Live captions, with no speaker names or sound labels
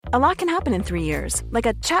A lot can happen in 3 years, like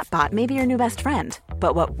a chatbot may be your new best friend.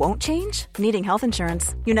 But what won't change? Needing health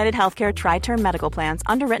insurance. United Healthcare Tri-Term Medical Plans,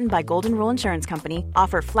 underwritten by Golden Rule Insurance Company,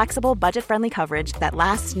 offer flexible, budget-friendly coverage that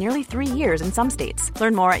lasts nearly 3 years in some states.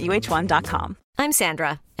 Learn more at uh1.com. I'm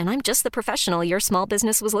Sandra, and I'm just the professional your small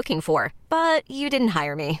business was looking for. But you didn't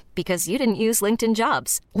hire me because you didn't use LinkedIn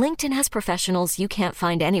Jobs. LinkedIn has professionals you can't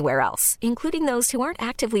find anywhere else, including those who aren't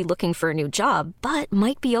actively looking for a new job, but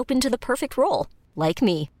might be open to the perfect role, like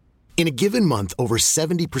me. In a given month, over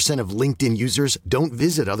 70% of LinkedIn users don't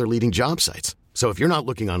visit other leading job sites. So if you're not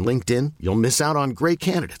looking on LinkedIn, you'll miss out on great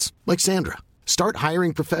candidates like Sandra. Start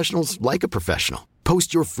hiring professionals like a professional.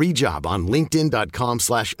 Post your free job on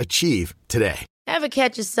linkedin.com/achieve today. Ever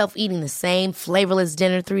catch yourself eating the same flavorless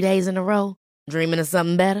dinner 3 days in a row? Dreaming of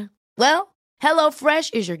something better? Well,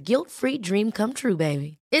 HelloFresh is your guilt-free dream come true,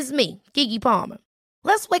 baby. It's me, Keke Palmer.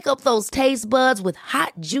 Let's wake up those taste buds with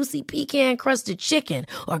hot, juicy pecan-crusted chicken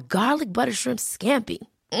or garlic butter shrimp scampi.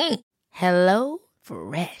 Hello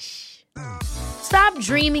Fresh. Stop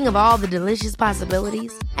dreaming of all the delicious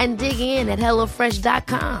possibilities and dig in at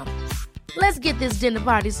HelloFresh.com. Let's get this dinner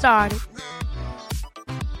party started.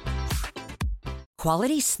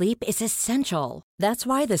 Quality sleep is essential. That's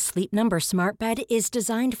why the Sleep Number Smart Bed is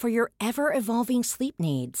designed for your ever-evolving sleep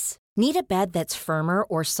needs. Need a bed that's firmer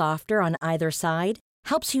or softer on either side?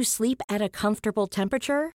 Helps you sleep at a comfortable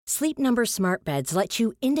temperature? Sleep Number Smart Beds let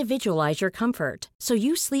you individualize your comfort, so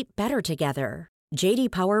you sleep better together. J.D.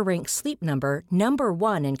 Power ranks Sleep Number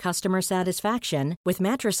 #1 in customer satisfaction with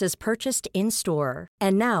mattresses purchased in-store.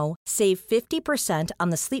 And now, save 50%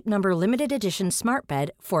 on the Sleep Number Limited Edition Smart Bed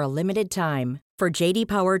for a limited time. For J.D.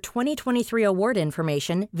 Power 2023 award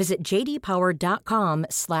information, visit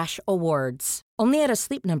jdpower.com/awards. Only at a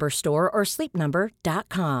Sleep Number store or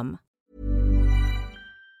sleepnumber.com.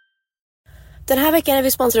 Den här veckan är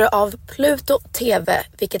vi sponsrade av Pluto TV,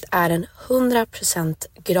 vilket är en 100%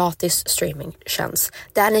 gratis streamingtjänst.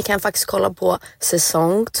 Där ni kan faktiskt kolla på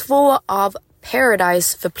säsong 2 av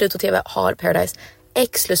Paradise, för Pluto TV har Paradise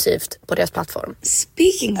exklusivt på deras plattform.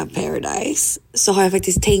 Speaking of Paradise så har jag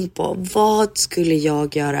faktiskt tänkt på vad skulle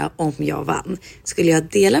jag göra om jag vann? Skulle jag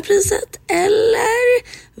dela priset eller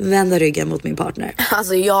vända ryggen mot min partner?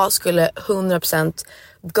 Alltså jag skulle 100%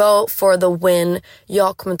 go for the win.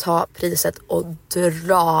 Jag kommer ta priset och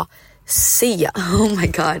dra Sia. Oh my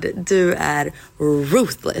god, du är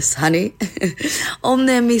ruthless, honey. Om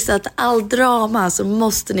ni har missat all drama så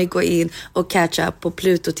måste ni gå in och catch up på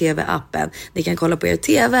Pluto TV-appen. Ni kan kolla på er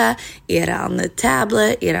TV, eran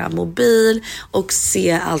tablet, eran mobil och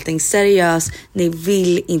se allting seriöst. Ni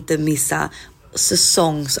vill inte missa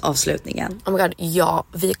säsongsavslutningen. Oh my god, ja,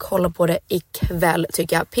 vi kollar på det ikväll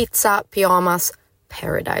tycker jag. Pizza, pyjamas,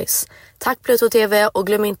 Paradise. Tack Pluto TV och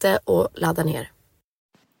glöm inte att ladda ner.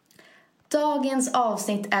 Dagens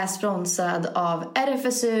avsnitt är sponsrad av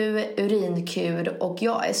RFSU Urinkur och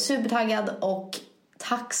jag är supertaggad och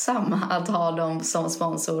tacksam att ha dem som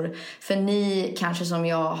sponsor. För ni kanske som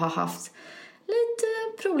jag har haft lite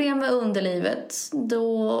problem med underlivet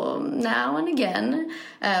då now and again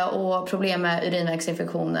och problem med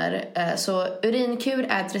urinvägsinfektioner. Så Urinkur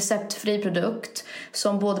är ett receptfri produkt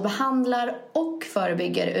som både behandlar och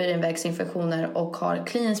förebygger urinvägsinfektioner och har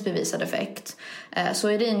kliniskt bevisad effekt. Så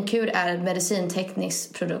Urinkur är en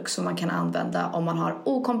medicinteknisk produkt som man kan använda om man har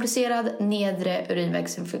okomplicerad nedre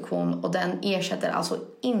urinvägsinfektion och den ersätter alltså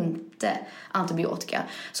inte antibiotika.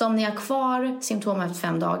 Så om ni har kvar symptom efter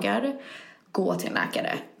 5 dagar, gå till en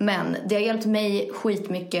läkare. Men det har hjälpt mig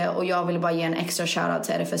skitmycket och jag vill bara ge en extra shoutout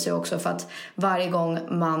till RFSU också för att varje gång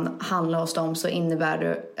man handlar hos dem så innebär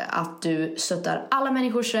det att du stöttar alla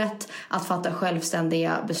människors rätt att fatta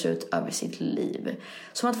självständiga beslut över sitt liv.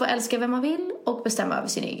 Som att få älska vem man vill och bestämma över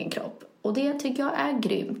sin egen kropp. Och det tycker jag är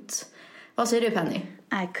grymt. Vad säger du, Penny?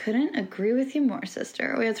 I couldn't agree with you more,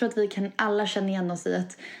 sister. Och jag tror att vi kan alla känna igen oss i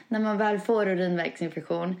att när man väl får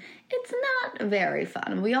urinvägsinfektion, it's not very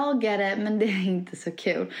fun. We all get it, men det är inte så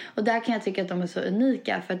kul. Och där kan jag tycka att de är så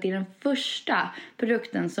unika för att det är den första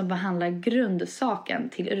produkten som behandlar grundsaken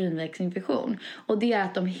till urinvägsinfektion. Och det är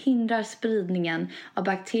att de hindrar spridningen av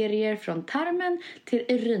bakterier från tarmen till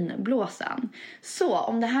urinblåsan. Så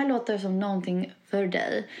om det här låter som någonting för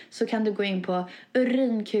dig så kan du gå in på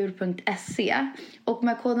urinkur.se och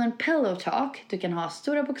med koden PILLOWTALK, du kan ha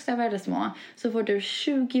stora bokstäver eller små, så får du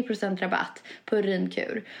 20% rabatt på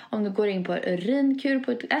urinkur. Om du går in på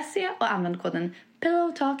urinkur.se och använder koden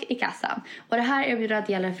PILLOWTALK i kassan. Och det här erbjudandet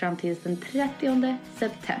gäller fram till den 30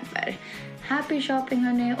 september. Happy shopping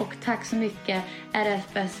hörni och tack så mycket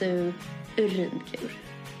RFSU Urinkur.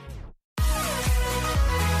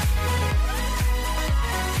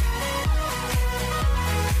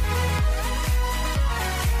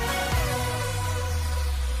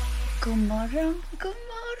 God morgon, god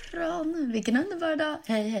morgon. Vilken underbar dag.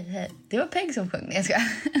 Hej, hej, hej. Det var Peg som sjöng. Jag ska.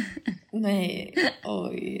 Nej,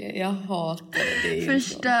 oj, jag hatar det.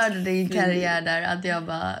 Förstörde din karriär där att jag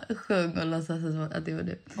bara sjöng och låtsades att det var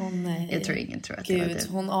du. Nej. Jag tror ingen tror att Gud, det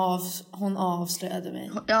var du. Hon avslöjade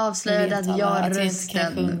mig. Jag avslöjade att jag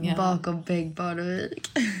rösten bakom Peg Parnevik.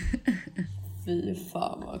 Fy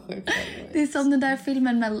fan vad sjukt. Det är som den där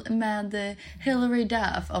filmen med Hilary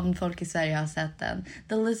Duff, om folk i Sverige har sett den.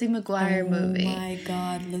 The Lizzie McGuire movie. Oh my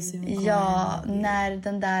god, Lizzie McGuire. Ja, när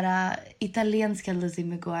den där italienska Lizzie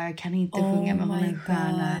McGuire kan inte sjunga, men hon är en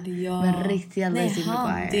stjärna. Ja. Men riktiga Lizzie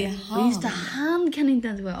McGuire. Det är han. Och just det, han kan inte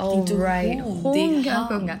ens sjunga. Hon kan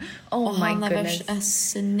sjunga. Oh my goodness. Han är a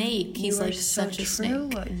snake. He's like such a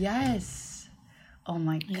snake. Yes. Oh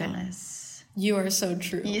my goodness. You are so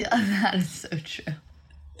true. Yeah, that is so true.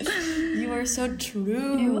 You are so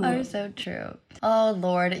true. You are so true. Oh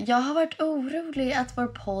lord, jag har varit orolig att vår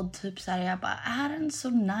podd typ så här, jag bara, är den så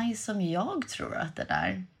nice som jag tror att det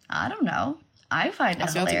är? I don't know. I find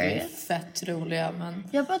it hilarious. Jag tycker det är fett roliga, men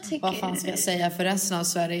jag bara tycker, vad fan ska jag säga för resten av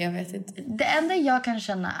Sverige? Jag vet inte. Det enda jag kan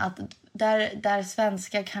känna att där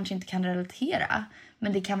svenskar kanske inte kan relatera,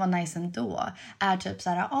 men det kan vara nice ändå, är typ så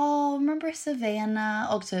här, remember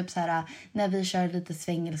Savannah, och typ så här när vi kör lite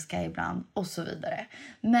svengelska ibland och så vidare.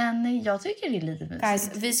 Men jag tycker det är lite mysigt.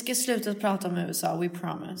 Guys, vi ska sluta prata om USA, we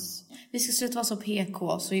promise. Vi ska sluta vara så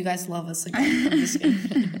PK, so you guys love us again.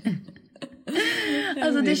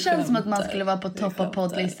 Alltså det känns som att man skulle vara på topp av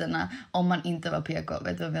poddlistorna om man inte var PK,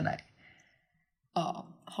 vet du vad jag menar? Ja,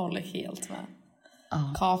 håller helt med.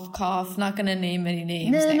 Cough, cough, not gonna name any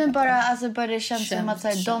names. Nej, men bara det känns som att så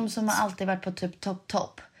här, de som har alltid varit på typ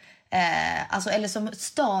topp. Alltså, eller som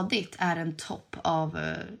stadigt är en topp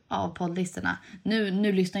av poddlistorna.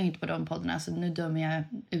 Nu lyssnar jag inte på de poddarna, så nu dömer jag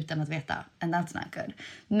utan att veta. And that's not good.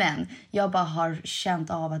 Men jag bara har känt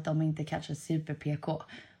av att de inte kanske är super PK.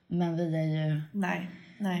 Men vi är ju... Nej.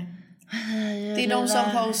 Det är de som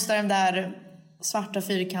postar den där svarta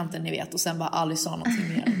fyrkanten, ni vet. Och sen bara aldrig sa någonting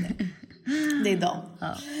mer om det. Det är de.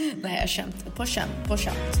 Ja. Nej, jag känt på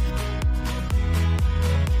skämt.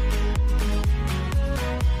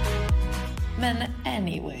 Men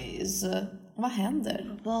anyways, vad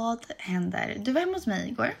händer? Vad händer? Du var hemma hos mig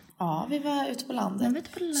igår. Ja, vi var ute på landet.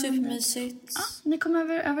 Supermysigt. Ja, ni kom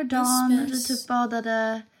över dagen. Vi typ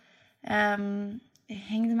badade.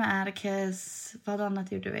 Hängde med Atticus. Vad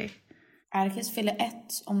annat gjorde vi? Atticus fyller 1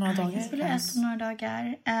 om några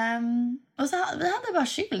dagar. Och så vi hade bara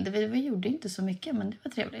chill. Vi gjorde inte så mycket, men det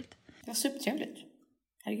var trevligt. Det var supertrevligt.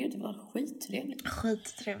 Herregud, det var skittrevligt.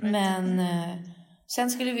 Skittrevligt. Men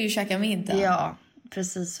sen skulle vi ju käka middag. Ja,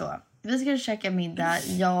 precis så. Vi skulle käka middag,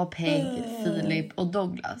 jag, Peg, Filip och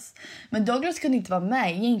Douglas. Men Douglas kunde inte vara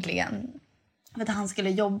med egentligen, för att han skulle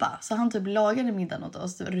jobba. Så han typ lagade middagen åt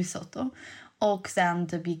oss, risotto. Och sen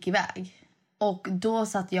typ gick iväg. Och då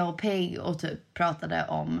satt jag och Peg och typ pratade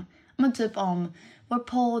om vår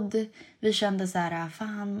podd. Vi kände så här,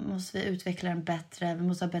 fan, måste vi utveckla den bättre? Vi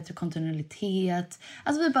måste ha bättre kontinuitet.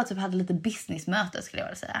 Alltså vi bara typ hade lite businessmöte, skulle jag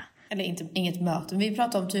vilja säga. Eller inget möte, vi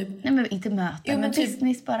pratade om typ... Nej, men inte möte, men typ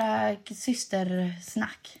business, bara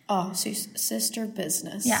systersnack. Ja, sister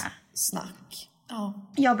business. Ja. Snack. Ja.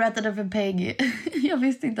 Jag berättade för Peg. Jag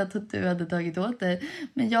visste inte att du hade tagit åt dig.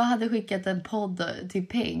 Men jag hade skickat en podd till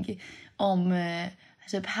Peg om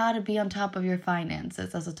typ how to be on top of your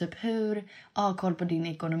finances. Alltså typ hur ha koll på din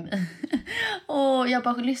ekonomi. Och jag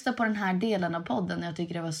bara lyssnade på den här delen av podden och jag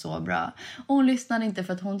tycker det var så bra. Och hon lyssnade inte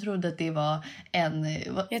för att hon trodde att det var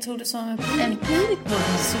jag trodde som en pik på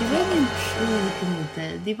dig. Så det var ingen pik mot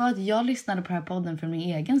dig. Det var att jag lyssnade på den här podden för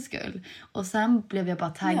min egen skull. Och sen blev jag bara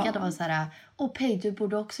taggad och var så här, Peg, du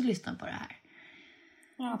borde också lyssna på det här.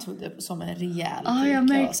 Jag tog det som en rejäl Ja, jag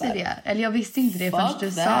märkte det. Eller jag visste inte det först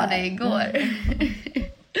du sa det igår.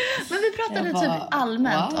 Men vi pratade typ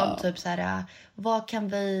allmänt om typ så här, vad kan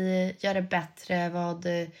vi göra bättre,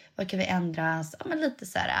 vad kan vi ändra, men lite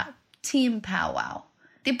så här team powwow.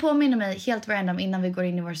 Det påminner mig helt random innan vi går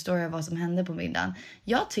in i vår story vad som hände på middagen.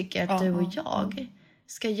 Jag tycker att du och jag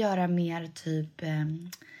ska göra mer typ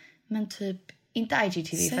inte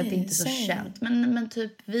IGTV för att det är inte så känt, men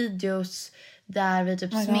typ videos där vi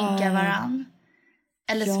typ sminkar varann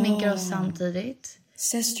eller sminkar oss samtidigt.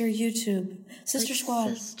 Sister YouTube. Sister Squad.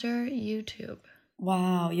 Sister YouTube.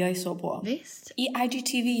 Wow, jag är så på. Visst. I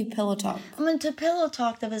IGTV Pillow Talk. Men typ Pillow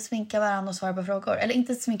Talk där vi sminkar varandra och svarar på frågor. Eller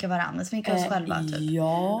inte sminkar varandra, men sminkar oss själva typ.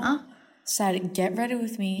 Ja. Så här, get ready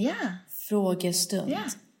with me. Yeah. Frågestund. Yeah.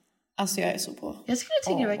 Alltså jag är så på. Jag skulle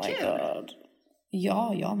tycka det var kul. God.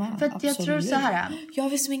 Ja, jag med. För att jag tror så här. Jag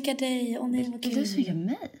vill sminka dig och ni var kul. Du sminka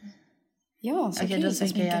mig? Ja, så Okej, då ska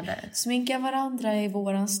jag göra det. Sminka varandra i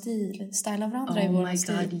våran stil. Styla varandra i våran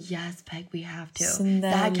stil. Oh my god, yes Peg, we have to. Snälla.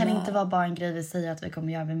 Det här kan inte vara bara en grej vi säger att vi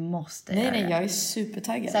kommer göra. Vi måste göra Nej, det. jag är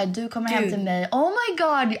supertaggad. Så här, du kommer hem till mig. Oh my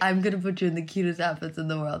god, I'm gonna put you in the cutest outfits in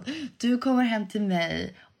the world. Du kommer hem till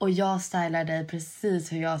mig och jag stylar dig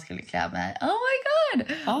precis hur jag skulle klä mig. Oh my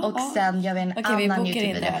god. Och sen gör vi en annan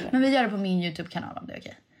YouTube-video. Men vi gör det på min YouTube-kanal om det är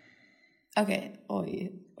okej. Okej,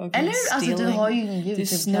 oj. Eller hur? Alltså du har ju ingen YouTube-kanal. Du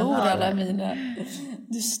snor alla mina...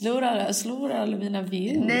 Du slår alla mina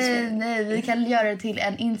views. Nej, vi kan göra det till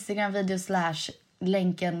en Instagram-video /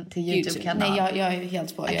 länken till YouTube-kanal. Nej, jag är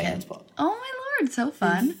helt på. Okay. Jag är helt på. Oh my lord, so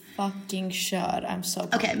fun. Fucking kör. I'm so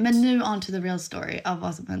pumped. Okej, men nu on to the real story av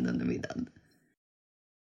vad som hände under middagen.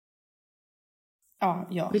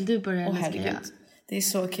 Ja. Vill du börja eller ska jag? Det är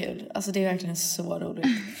så kul. Alltså det är verkligen så roligt.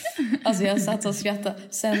 Alltså jag satt och skrattade.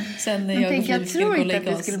 Sen när jag tror inte att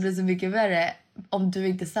det skulle bli så mycket värre om du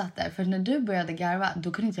inte satt där. För när du började garva,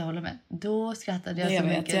 då kunde inte jag hålla med. Då skrattade jag så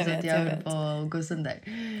mycket så att jag höll på att gå sönder.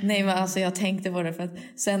 Nej, men alltså jag tänkte på det för att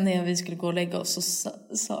sen när vi skulle gå och lägga oss så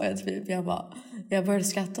sa jag typ, jag började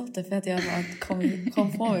skratta åt det för att jag bara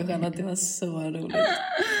kom på mig själv att det var så roligt.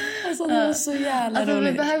 Alltså det var så jävla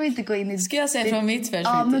roligt. Vi behöver inte gå in i... Ska jag säga från mitt perspektiv?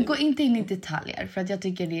 Ja, men gå inte in i detaljer för att jag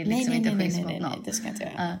tycker det är liksom inte schysst mot någon. Nej, det ska jag inte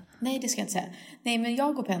göra. Nej, det ska jag inte säga. Nej, men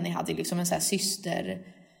jag och Penny hade liksom en så här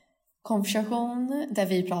systerkonversation där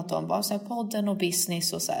vi pratade om bara så här podden och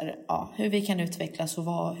business och så här, hur vi kan utvecklas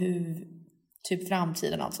och hur typ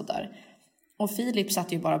framtiden och allt sånt där. Och Filip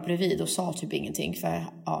satt ju bara bredvid och sa typ ingenting för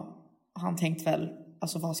han tänkte väl,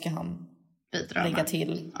 alltså vad ska han lägga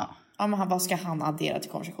till? Ja, men vad ska han addera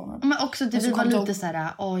till konversationen? Men också det vi var lite så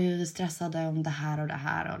här, jag är stressade om det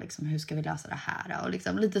här och liksom hur ska vi lösa det här och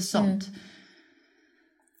liksom lite sånt.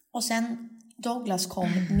 Och sen Douglas kom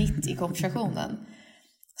mitt i konversationen.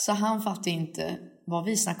 Så han fattade inte vad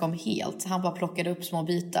vi snackade om helt. Han bara plockade upp små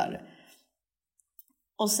bitar.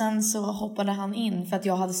 Och sen så hoppade han in för att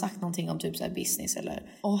jag hade sagt någonting om typ så här business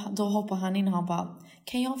och då hoppade han in och han bara,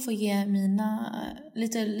 kan jag få ge mina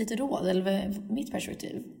lite råd eller mitt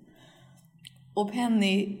perspektiv? Och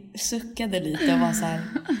Penny suckade lite och var så här,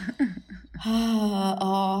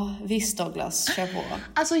 visst Douglas, kör på.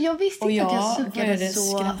 Alltså jag visste inte att jag suckade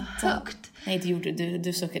så högt. Nej, det gjorde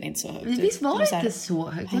du suckade inte så högt. Visst var det inte så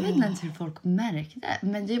högt. Jag vet inte ens hur folk märkte.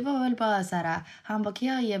 Men det var väl bara så här, han bara, kan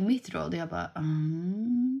jag ge mitt råd? Och jag bara,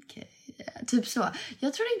 okej. Typ så.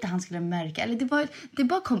 Jag trodde inte han skulle märka. Eller det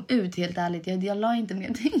bara kom ut helt ärligt. Jag la inte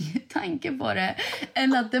mer tanke på det.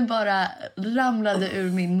 Än att det bara ramlade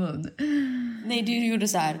ur min mun. Nej, du gjorde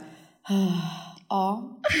så här.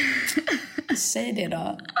 Säg det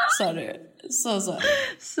då, sa du. Så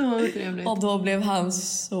trevligt. Och då blev han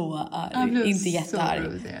så arg. Han blev inte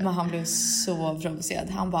jättearg, men han blev så provocerad.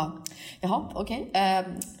 Han bara, jaha, okej.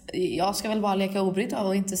 Jag ska väl bara leka obrydd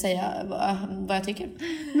och inte säga vad jag tycker.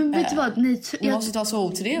 Men vet du vad? Ni måste inte vara så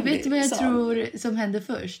otrevlig. Vet du vad jag tror som hände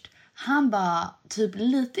först? Han bara typ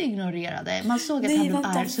lite ignorerade. Man såg att han blev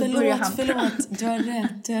arg. Förlåt. Du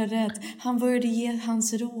har rätt. Han började ge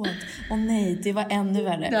hans råd. Och nej, det var ännu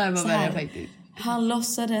värre. Det var värre faktiskt. Han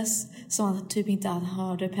låtsades som att han typ inte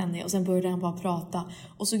hörde Penny. Och sen började han bara prata.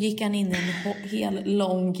 Och så gick han in i en hel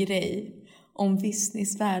lång grej om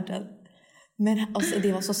businessvärlden. Men alltså,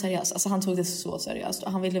 det var så seriöst. Alltså, han tog det så seriöst.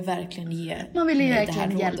 Och han ville verkligen ge det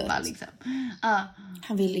här hjälpa liksom.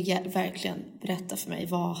 Han ville verkligen berätta för mig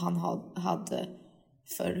vad han hade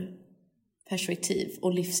för perspektiv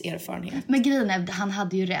och livserfarenhet. Men grejen är, han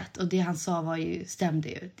hade ju rätt. Och det han sa stämde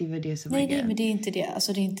ju. Det var det som var grejen. Nej, men det är inte det.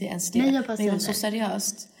 Alltså, det är inte ens det. Nej, men det var så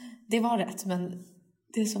seriöst. Det var rätt, men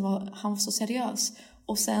han var så seriös.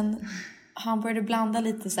 Och sen, han började blanda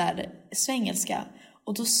lite så här svengelska.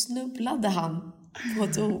 Och då snubblade han på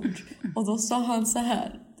ett ord. Och då sa han så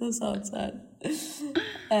här.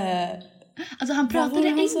 Alltså han pratade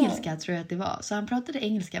engelska tror jag att det var. Så han pratade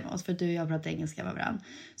engelska med oss för du och jag pratade engelska med varandra.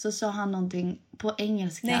 Så sa han någonting på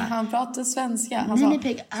engelska. Nej, han pratade svenska. Han bara,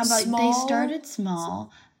 they started small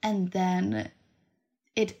and then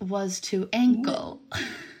it was to ankle.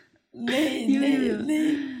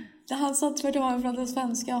 Nej. Han sa tvärtom, han pratade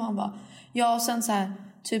svenska och han bara, ja, och sen så här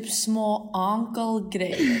typ små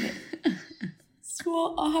ankle-grejer.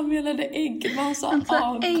 Han menade enkel, men han sa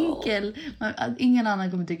enkel. Ingen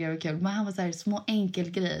annan kommer tycka det var kul. Men han var så här, små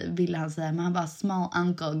enkel-grejer ville han säga. Men han bara, small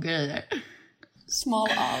ankle-grejer. Small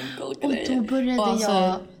ankle-grejer. Och då började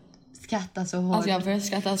jag skratta så hårt. Alltså jag började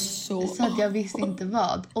skratta så att jag visste inte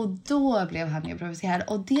vad. Och då blev han ju provocerad.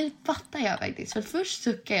 Och det fattar jag faktiskt. För först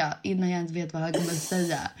suckar jag innan jag inte vet vad han kommer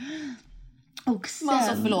säga. Och sen... Men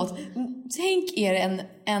alltså förlåt. Tänk er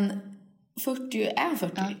en 40, är han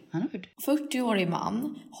 40? Ja, han är 40. 40-årig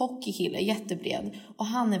man, hockeykille, jättebred. Och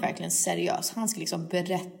han är verkligen seriös. Han ska liksom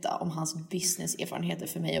berätta om hans businesserfarenheter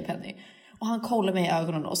för mig och Penny. Och han kollar mig i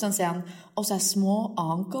ögonen och sen säger han, och så här små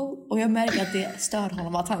uncle. Och jag märker att det stör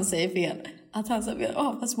honom att han säger fel. Att han säger fel,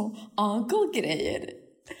 vad små uncle-grejer.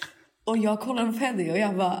 Och jag kollar på Penny och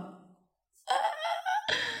jag bara...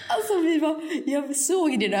 Alltså jag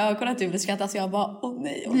såg i dina ögon att du ville skratta, så jag bara,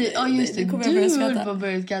 nej. Ja just det, du höll på att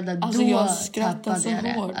börja skratta. Alltså då jag skrattade så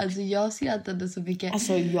hårt. Alltså jag skrattade så mycket.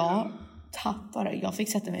 Alltså jag tappade. Jag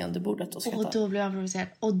fick sätta mig under bordet och skratta. Och då blev han provocerad.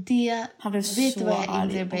 Och det, han blev vet så du vad jag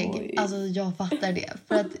inser, Peg? Alltså jag fattar det.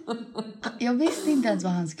 För att jag visste inte ens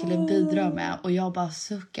vad han skulle bidra med. Och jag bara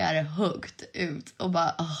suckar högt ut. Och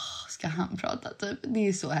bara, ska han prata? Typ. Det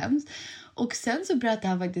är så hemskt. Och sen så berättade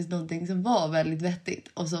han faktiskt någonting som var väldigt vettigt.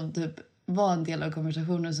 Och som typ var en del av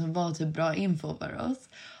konversationen som var typ bra info för oss.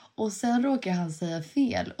 Och sen råkar han säga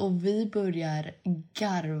fel och vi börjar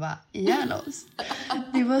garva ihjäl oss.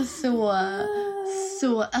 Det var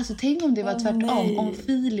så alltså tänk om det var tvärtom. Om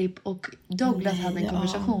Filip och Douglas hade en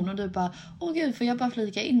konversation och du bara, åh gud, får jag bara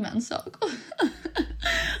flika in med en sak?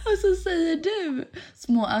 Och så säger du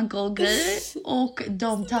små uncle-grejer och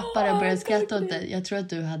de tappar och börjar skratta åt dig. Jag tror att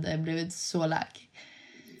du hade blivit så lack.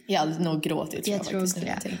 Jag hade nog gråtit. Jag tror också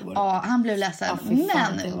det. Ja, han blev ledsen.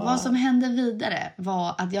 Men vad som hände vidare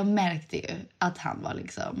var att jag märkte ju att han var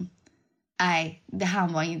liksom... Nej,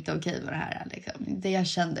 han var inte okej med det här. Liksom. Jag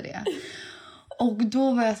kände det. Och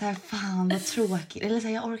då var jag så här, fan vad tråkigt. Eller så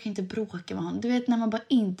här, jag orkar inte bråka med honom. Du vet när man bara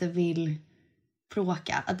inte vill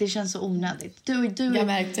bråka. Att det känns så onödigt. Jag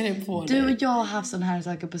märkte det på dig. Du och jag har haft sådana här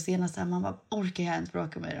saker på senaste. Man bara, orkar jag inte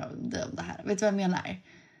bråka med dig om det här. Vet du vad jag menar?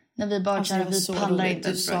 När vi bara alltså, vi pallar inte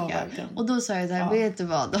att bråka. Och då sa jag så här, vet du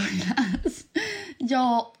vad Douglas?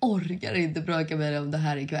 Jag orkar inte bråka med dig om det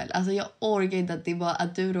här ikväll. Alltså jag orkar inte att det var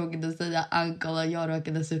att du råkade säga uncle och jag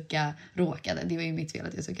råkade sucka. Det var ju mitt fel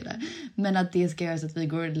att jag suckade. Men att det ska göra så att vi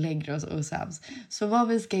går och lägger oss osams. Så vad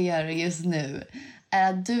vi ska göra just nu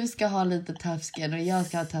är att du ska ha lite tafsken och jag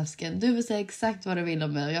ska ha tafsken. Du vill säga exakt vad du vill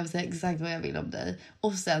om mig och jag vill säga exakt vad jag vill om dig.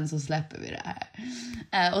 Och sen så släpper vi det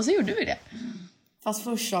här. Och så gjorde vi det. Fast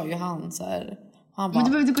först sa ju han så här... Han bara, men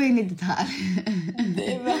du behöver inte gå in i detalj.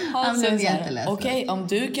 Han blev jätteledsen. Okej, om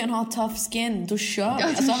du kan ha tough skin, då kör vi.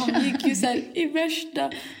 Alltså han gick ju så här i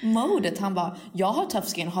värsta modet. Han bara, jag har tough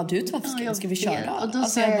skin, har du tough skin? Ska vi köra? Och då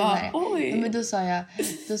alltså, sa jag bara, oj. Men då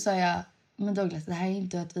sa jag, men Douglas, det här är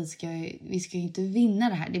inte att vi ska ju inte vinna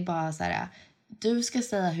det här. Det är bara så här, du ska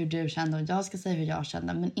säga hur du kände och jag ska säga hur jag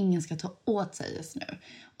kände. Men ingen ska ta åt sig just nu.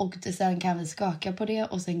 Och sen kan vi skaka på det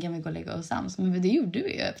och sen kan vi gå och lägga oss sams. Men det gjorde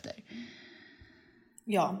vi ju efter.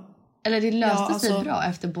 Ja. Eller det löste sig bra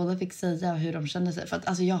efter båda fick säga hur de kände sig. För att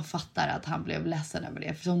alltså, jag fattar att han blev ledsen över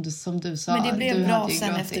det. För som du sa. Men det blev bra sen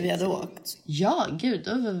gråtit. Efter vi hade åkt. Ja, gud.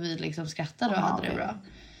 Då var vi liksom skrattade och hade det bra.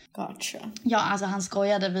 Gotcha. Ja, alltså han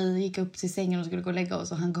skojade. Vi gick upp till sängen och skulle gå och lägga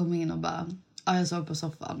oss. Och han kom in och bara... Ja, jag sov på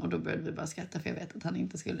soffan. Och då började vi bara skratta. För jag vet att han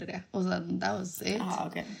inte skulle det. Och sen, that was it. Ah,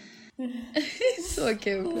 okay. Så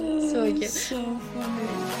kul. Så kul. Så funny.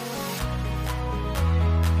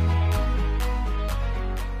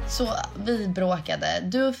 Så vi bråkade.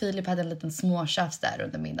 Du och Filip hade en liten småtjafs där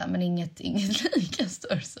under middagen. Men inget lika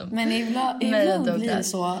stort som... Men ibland blir det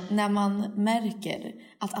så. När man märker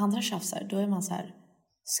att andra tjafsar. Då är man så här.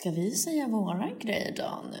 Ska vi säga våran grej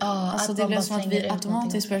då nu? Alltså det blev som att vi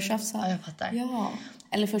automatiskt började tjafsa. Ja, jag fattar. Ja.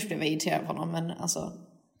 Eller först blev jag irriterad på honom. Men alltså.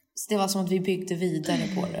 Det var som att vi byggde vidare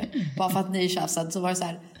på det. Bara för att ni tjafsade så var det så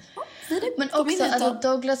här. Men också alltså,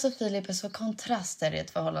 Douglas och Filip är så kontraster i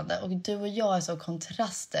ett förhållande. Och du och jag är så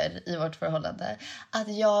kontraster i vårt förhållande.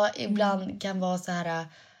 Att jag ibland kan vara så här...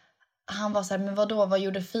 Han var så här, men vadå? Vad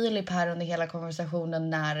gjorde Filip här under hela konversationen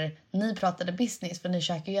när ni pratade business? För ni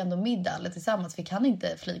käkade ju ändå middag alla tillsammans. Vi kan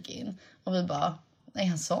inte flika in. Och vi bara... Nej,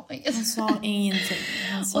 han sa inget. Han sa ingenting.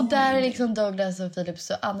 Och där är liksom Douglas och Filip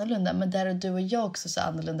så annorlunda. Men där är du och jag också så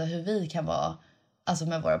annorlunda hur vi kan vara... Alltså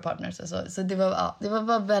med våra partners. Så det var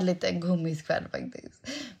bara väldigt en komisk kväll faktiskt.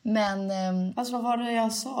 Men... Alltså vad var det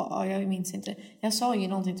jag sa? Jag minns inte. Jag sa ju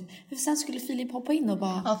någonting. Sen skulle Filip hoppa in och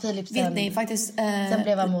bara... Ja, Filip sen... Vet ni, faktiskt... sen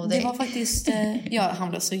blev han modig. Det var faktiskt... ja, han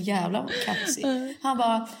blev så jävla kaxig. Han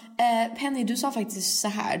bara... Penny, du sa faktiskt så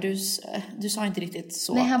här. Du sa inte riktigt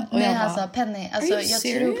så. Nej, han sa Penny. Alltså, jag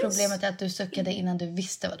tror problemet är att du suckade innan du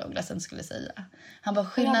visste vad Douglas skulle säga. Han bara,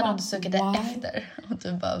 skillnad om du suckade efter. Och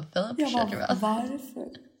du bara, Varför?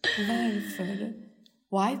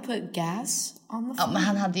 Why put gas on the fire? Ja, men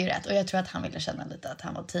han hade ju rätt. Och jag tror att han ville känna lite att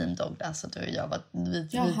han var team Douglas. Och du och jag var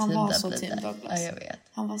han var så lite. team Douglas. Ja, jag vet.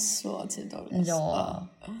 Han var så team Douglas. Ja.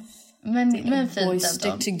 Men fint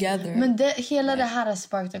stick together. Men hela det här har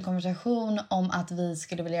sparkat en konversation om att vi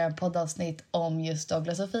skulle vilja göra en poddavsnitt om just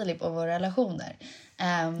Douglas och Philip och våra relationer.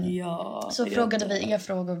 Så frågade vi er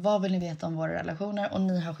frågor, vad vill ni veta om våra relationer? Och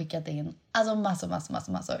ni har skickat in alltså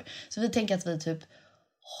massor. Så vi tänker att vi typ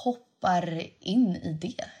hoppar in i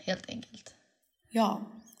det helt enkelt. Ja,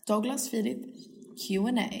 Douglas, Philip,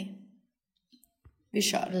 Q&A. Vi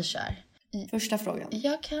kör. Första frågan.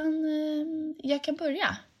 Jag kan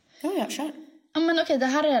börja. Ja, jag kör. Ja, men okej, det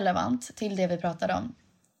här är relevant till det vi pratade om.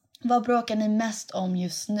 Vad bråkar ni mest om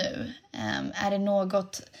just nu? Är det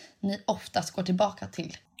något ni oftast går tillbaka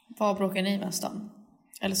till? Vad bråkar ni mest om?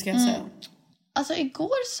 Eller ska jag säga? Alltså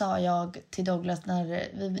igår sa jag till Douglas när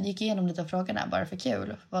vi gick igenom lite av frågorna, bara för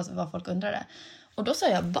kul, vad folk undrade. Och då sa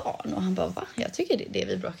jag barn och han bara, va? Jag tycker det är det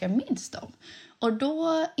vi bråkar minst om. Och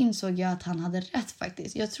då insåg jag att han hade rätt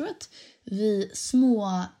faktiskt. Jag tror att vi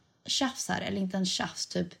små tjafsar, eller inte en tjafs,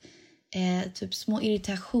 typ små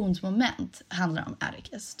irritationsmoment handlar om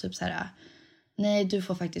Atticus. Typ så här, nej du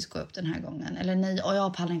får faktiskt gå upp den här gången. Eller nej, och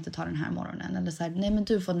jag pallar inte ta den här morgonen. Eller så här, nej men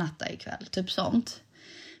du får natta ikväll. Typ sånt.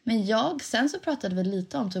 Men sen så pratade vi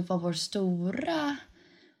lite om typ vad vår stora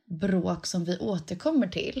bråk som vi återkommer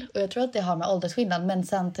till. Och jag tror att det har med åldersskillnad, men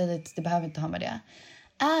samtidigt det behöver inte ha med det.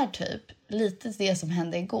 Är typ lite det som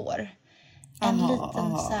hände igår. En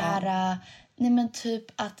liten så här, nej men typ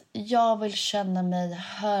att jag vill känna mig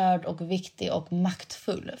hörd och viktig och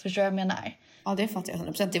maktfull. Förstår jag vad jag menar? Ja, det fattar jag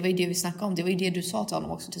 100%. Det var ju det vi snackade om. Det var ju det du sa till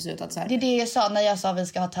honom också till slut. Att så här... Det är det jag sa när jag sa att vi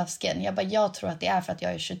ska ha tough skin. Jag tror att det är för att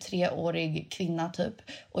jag är 23-årig kvinna typ.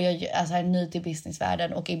 Och jag är ny till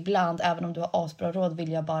businessvärlden. Och ibland, även om du har asbra råd,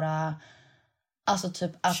 vill jag bara... Alltså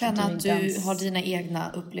typ att känna du att du har dina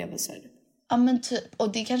egna upplevelser. Ja men typ,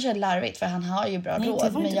 och det kanske är larvigt för han har ju bra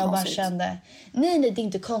råd, men jag bara kände nej det är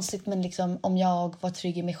inte konstigt, men liksom om jag var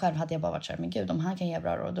trygg i mig själv hade jag bara varit så här, men gud om han kan ge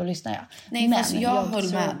bra råd då lyssnar jag. Nej men fast jag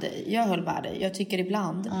höll med dig. Jag tycker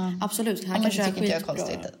ibland absolut han kanske tycker inte jag är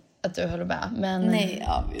konstigt att du håller med, men nej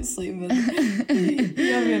obviously, men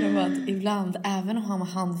jag menar att ibland även om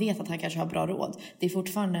han vet att han kanske har bra råd, det är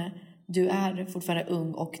fortfarande du är fortfarande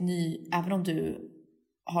ung och ny, även om du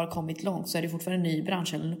har kommit långt så är det fortfarande en ny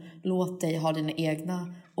bransch. Låt dig ha dina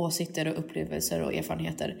egna åsikter och upplevelser och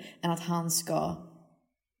erfarenheter än att han ska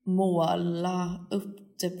måla upp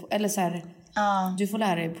det eller så här, du får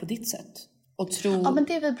lära dig på ditt sätt och tro. Ja men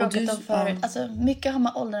det är vi bråkat om förut. Alltså mycket har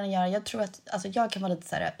med åldern att göra. Jag tror att alltså, jag kan vara lite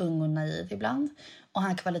så här ung och naiv ibland och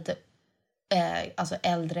han kan vara lite alltså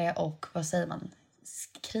äldre och vad säger man?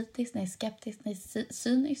 Kritisk, nej skeptisk, nej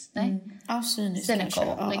cynisk, nej. Cynisk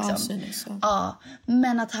kanske. Liksom. Cynisk,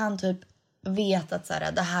 men att han typ vet att så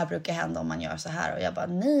här, det här brukar hända om man gör så här. Och jag bara,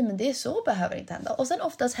 nej men det är så behöver inte hända. Och sen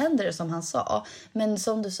oftast händer det som han sa. Men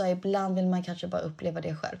som du sa, ibland vill man kanske bara uppleva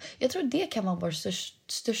det själv. Jag tror det kan vara vår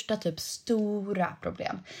största typ stora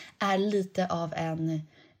problem. Är lite av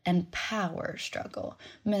en power struggle.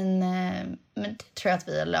 Men det tror jag att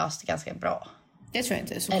vi har löst ganska bra. Det tror jag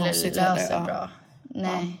inte är så eller konstigt. Eller löser bra.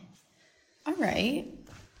 Nej. All right.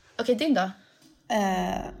 Okej, din då?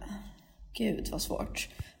 Gud, vad svårt.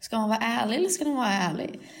 Ska man vara ärlig eller ska man vara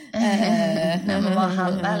ärlig? Vara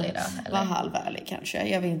halvärlig då? Eller? Vara halvärlig kanske.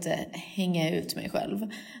 Jag vill inte hänga ut mig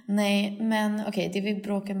själv. Nej, men okej, det vi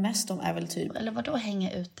bråkar mest om är väl typ... Eller vadå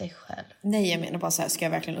hänga ut dig själv? Nej, jag menar bara så här, ska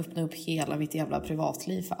jag verkligen öppna upp hela mitt jävla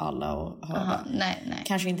privatliv för alla och höra? Nej.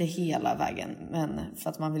 Kanske inte hela vägen, men för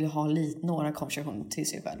att man vill ju ha några konversationer till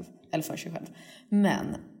sig själv. Eller för sig själv.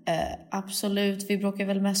 Men absolut, vi bråkar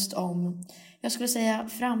väl mest om... Jag skulle säga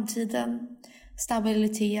framtiden...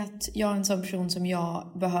 Stabilitet. Jag är en sån person som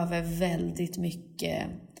jag behöver väldigt mycket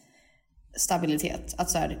stabilitet. Att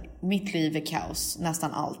så här, mitt liv är kaos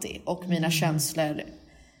nästan alltid. Och mina känslor,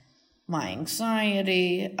 my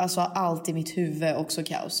anxiety, alltså allt i mitt huvud också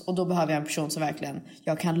kaos. Och då behöver jag en person som verkligen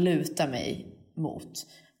jag kan luta mig mot.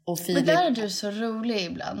 Och Philip... Men där är du så rolig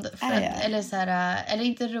ibland. För att, eller, så här, eller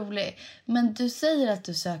inte rolig. Men du säger att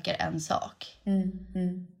du söker en sak.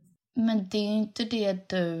 Men det är ju inte det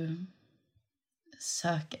du...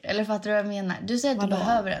 söker. Eller fattar du vad jag menar? Du säger att du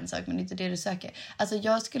behöver en sak, men inte det du söker. Alltså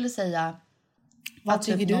jag skulle säga... Vad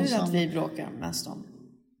tycker du att vi bråkar mest om?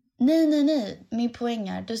 Nej. Min poäng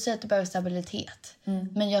är, du säger att du behöver stabilitet.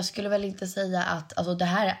 Men jag skulle väl inte säga att... Alltså det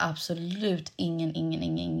här är absolut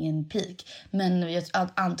ingen peak. Men jag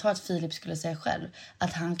antar att Philip skulle säga själv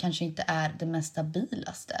att han kanske inte är det mest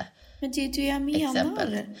stabilaste. Men det är det jag menar.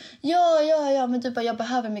 Exempel. Ja, men du bara, jag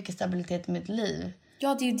behöver mycket stabilitet i mitt liv.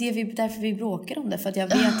 Ja, det är ju därför vi bråkar om det. För att jag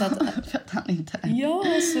vet att... för att han inte... Ja,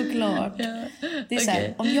 såklart. Ja. Det är så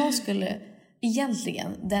här, om jag skulle...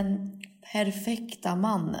 Egentligen, den perfekta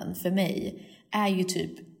mannen för mig är ju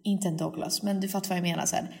typ, inte en Douglas, men du fattar vad jag menar.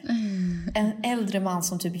 Så här. En äldre man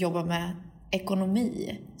som typ jobbar med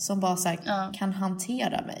ekonomi. Som bara så här, kan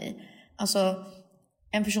hantera mig. Alltså,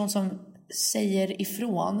 en person som säger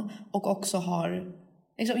ifrån och också har...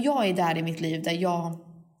 Liksom, jag är där i mitt liv där jag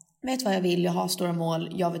vet vad jag vill, jag har stora mål,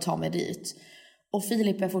 jag vill ta mig dit. Och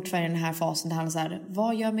Filip är fortfarande i den här fasen där han är så här,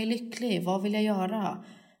 vad gör mig lycklig? Vad vill jag göra?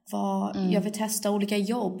 Jag vill testa olika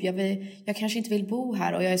jobb. Jag kanske inte vill bo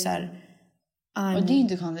här. Och jag är så här... Och det är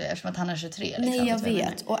inte konstigt eftersom att han är 23. Liksom, nej, jag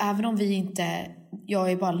vet. Och även om vi inte...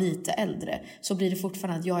 Jag är bara lite äldre. Så blir det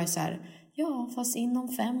fortfarande att jag är så här... Ja, fast inom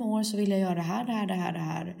 5 år så vill jag göra det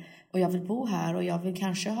här. Och jag vill bo här. Och jag vill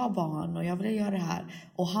kanske ha barn. Och jag vill göra det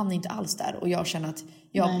här. Och han är inte alls där. Och jag känner att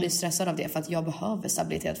jag blir stressad av det. För att jag behöver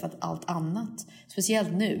stabilitet för att allt annat.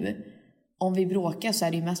 Speciellt nu. Om vi bråkar så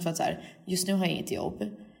är det ju mest för att så här, just nu har jag inget jobb.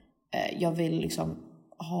 Jag vill liksom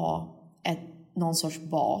ha någon sorts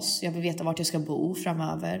bas. Jag vill veta vart jag ska bo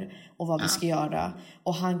framöver. Och vad vi ska göra.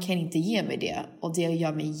 Och han kan inte ge mig det. Och det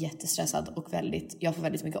gör mig jättestressad. Och jag får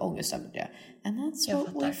väldigt mycket ångest över det. And that's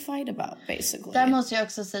what we fight about basically. Där måste jag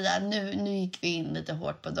också säga. Nu gick vi in lite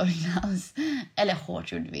hårt på Douglas. Eller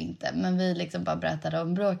hårt gjorde vi inte. Men vi liksom bara berättade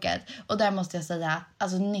om bråket. Och där måste jag säga.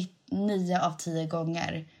 Alltså 9 av 10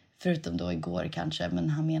 gånger. Förutom då igår kanske. Men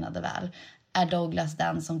han menade väl. Är Douglas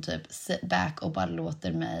den som typ sit back och bara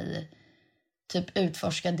låter mig typ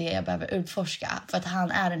utforska det jag behöver utforska. För att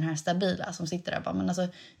han är den här stabila som sitter där och bara, men alltså,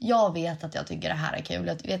 jag vet att jag tycker det här är kul.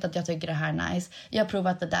 Jag vet att jag tycker det här är nice. Jag har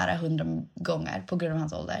provat det där 100 gånger på grund av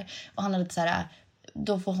hans ålder. Och han är lite så här,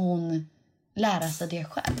 då får hon lära sig det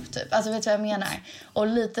själv typ. Alltså vet du vad jag menar? Och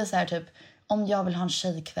lite så här typ, om jag vill ha en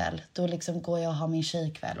tjejkväll, då liksom går jag och har min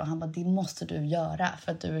tjejkväll. Och han bara, det måste du göra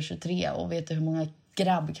för att du är 23 och vet du hur många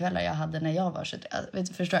grabbkvällar jag hade när jag var 23.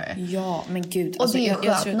 Förstår du? Ja, men gud. Och alltså, det är skönt.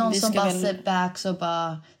 Jag tror någon som bara väl...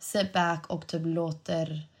 sit back och typ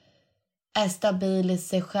är stabil i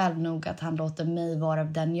sig själv nog att han låter mig vara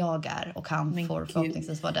den jag är. Och han får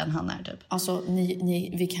förhoppningsvis vara den han är typ. Alltså,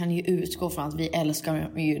 vi kan ju utgå från att vi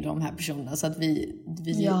älskar ju de här personerna. Så att vi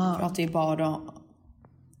pratar ju bara...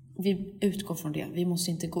 Vi utgår från det. Vi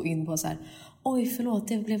måste inte gå in på så här... Oj, förlåt,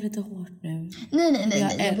 det blev lite hårt nu.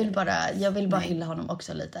 Nej. Jag vill bara hylla honom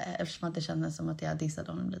också lite. Eftersom att det kändes som att jag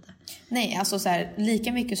dissade honom lite. Nej, alltså så här,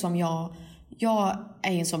 lika mycket som jag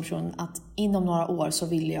är en sån person att inom några år så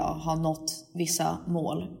vill jag ha nått vissa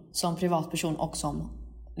mål. Som privatperson och som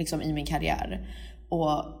liksom i min karriär.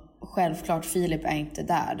 Och självklart, Filip är inte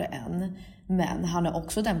där än. Men han är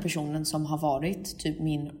också den personen som har varit typ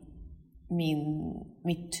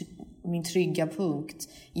min trygga punkt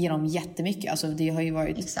genom jättemycket. Alltså det har ju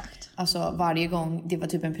varit... Exakt. Alltså varje gång, det var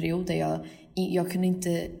typ en period där jag kunde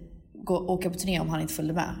inte åka på turné om han inte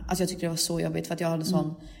följde med. Alltså jag tyckte det var så jobbigt för att jag hade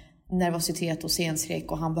sån nervositet och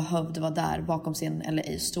scenskräck och han behövde vara där bakom scenen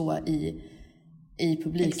eller stå i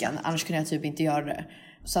publiken. Exakt. Annars kunde jag typ inte göra det.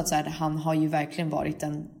 Så att så här, han har ju verkligen varit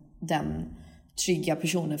den trygga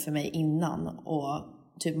personen för mig innan och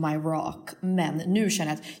typ my rock. Men nu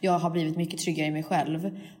känner jag att jag har blivit mycket tryggare i mig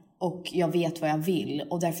själv. Och jag vet vad jag vill.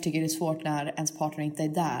 Och därför tycker jag det är svårt när ens partner inte är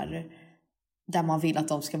där man vill att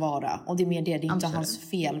de ska vara. Och det är mer det är inte hans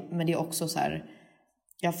fel. Men det är också så här...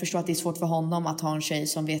 Jag förstår att det är svårt för honom att ha en tjej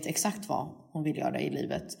som vet exakt vad hon vill göra i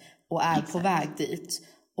livet. Och är på väg dit.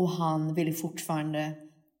 Och han vill fortfarande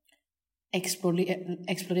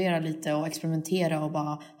explodera lite och experimentera och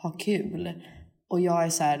bara ha kul. Och jag är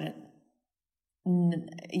så här...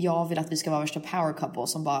 Jag vill att vi ska vara värsta power couple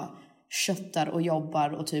som bara köttar och jobbar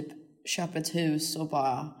och typ köper ett hus och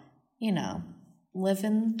bara, you know,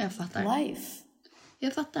 living life.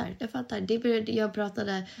 Jag fattar. Jag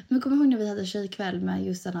pratade, men kommer ihåg när vi hade tjejkväll med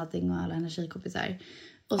Jussan allting och alla hennes tjejkompisar.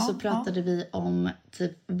 Och så pratade vi om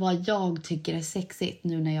typ vad jag tycker är sexigt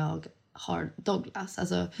nu när jag har Douglas.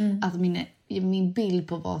 Alltså att min bild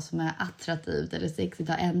på vad som är attraktivt eller sexigt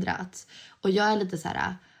har ändrats. Och jag är lite så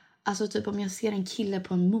här, alltså typ om jag ser en kille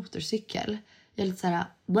på en motorcykel, jag är lite så här,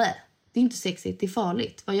 bleh, det är inte sexigt, det är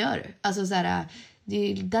farligt. Vad gör du? Alltså så här,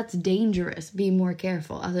 that's dangerous, be more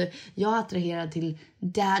careful. Alltså jag är attraherad till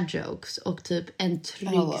dad jokes och typ en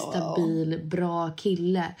trygg, stabil, bra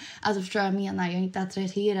kille. Alltså förstår jag menar? Jag är inte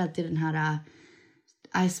attraherad till den här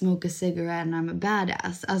I smoke a cigarette and I'm a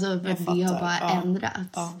badass. Alltså för att det har bara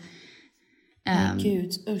ändrats. Men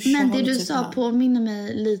gud, usch, men det du sa påminner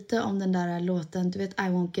mig lite om den där låten, du vet I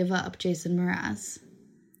Won't Give Up, Jason Mraz.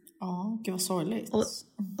 Ja, gud vad sorgligt.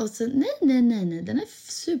 Och så, nej, den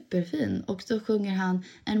är superfin. Och då sjunger han: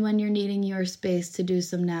 And when you're needing your space to do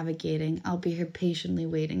some navigating, I'll be here patiently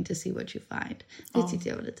waiting to see what you find. Det tyckte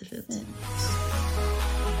jag var lite fint.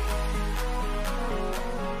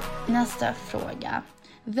 Nästa fråga.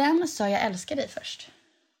 Vem sa jag älskar dig först?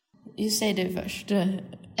 Säg du först.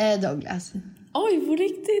 Douglas. Oj, på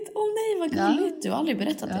riktigt? Åh nej, vad gulligt. Ja. Du har aldrig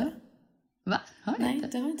berättat det. Va? Har jag inte? Nej,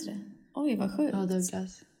 du har inte det. Oj, vad sjukt. Ja,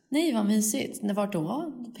 Douglas. Nej, vad mysigt. När vart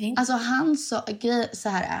då? Pink. Alltså han sa, så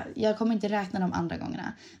här, jag kommer inte räkna de andra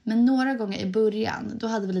gångerna. Men några gånger i början, då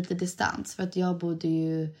hade vi lite distans. För att jag var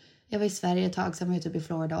i Sverige ett tag, sen var jag typ i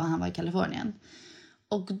Florida och han var i Kalifornien.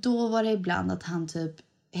 Och då var det ibland att han typ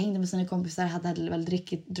hängde med sina kompisar, hade väl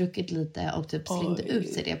druckit lite och typ slängde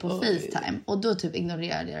ut sig det på FaceTime. Och då typ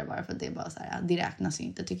ignorerade jag det bara för att det var så här, det räknas ju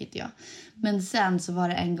inte, tycker inte jag. Men sen så var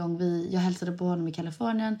det en gång jag hälsade på honom i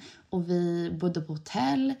Kalifornien och vi bodde på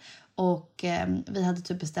hotell och vi hade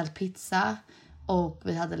typ beställt pizza och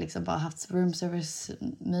vi hade liksom bara haft room service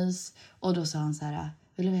mys och då sa han så här: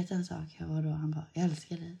 vill du veta en sak? Jag var då, han bara, jag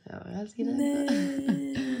älskar dig. Jag älskar dig.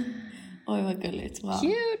 Nej. Oj, vad gulligt. Wow.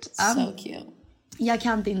 Cute. So cute. Jag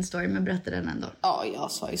kan din story, men berätta den ändå. Ja,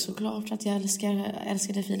 jag sa ju såklart att jag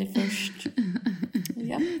älskar dig, Filip, först.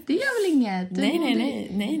 Ja. Det gör väl inget?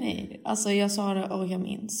 Nej. Alltså jag sa det och jag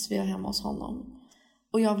minns. Vi var hemma hos honom.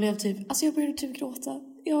 Och jag blev typ, alltså jag började typ gråta.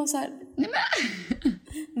 Jag var så här.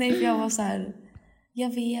 Nej, för jag var så här. Jag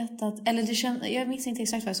vet att, eller jag minns inte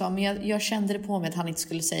exakt vad jag sa, men jag kände det på mig att han inte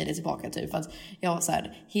skulle säga det tillbaka typ. För att jag var så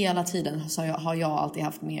här, hela tiden så har jag alltid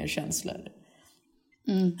haft mer känslor.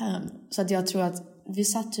 Så att jag tror att vi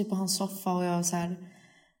satt typ på hans soffa och jag var så här,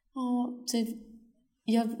 typ,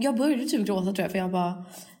 jag började typ gråta tror jag, för jag bara,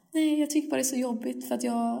 nej, jag tycker bara det är så jobbigt för att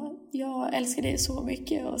jag älskar dig så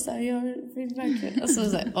mycket och så här, jag vill verkligen, alltså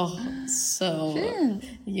så här, so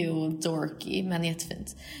you dorky, men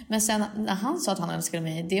jättefint. Men sen när han sa att han älskade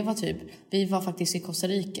mig, det var typ, vi var faktiskt i Costa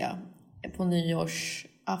Rica på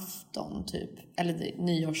nyårsafton typ, eller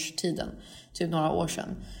nyårstiden, typ några år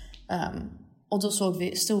sedan. Och då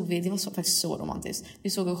stod vi, det var faktiskt så romantiskt. Vi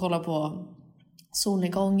såg och kollade på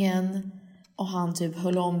solnedgången och han typ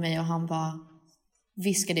höll om mig och han bara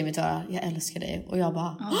viskade i mitt öra, jag älskar dig. Och jag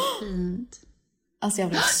bara, fint. Alltså jag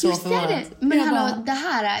blev så förvånad. Men hallå,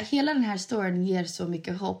 hela den här storyn ger så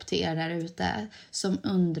mycket hopp till er där ute som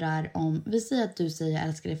undrar om, vi säger att du säger jag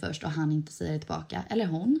älskar dig först och han inte säger det tillbaka, eller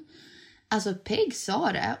hon. Alltså Peg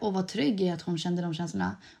sa det och var trygg i att hon kände de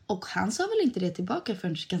känslorna. Och han sa väl inte det tillbaka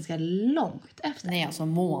förrän ganska långt efter. Nej, alltså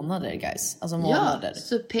månader guys. Alltså månader. Ja,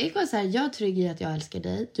 så Peg var så här, jag är trygg i att jag älskar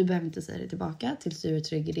dig. Du behöver inte säga det tillbaka tills du är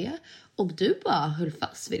trygg i det. Och du bara höll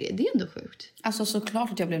fast vid det. Det är ändå sjukt. Alltså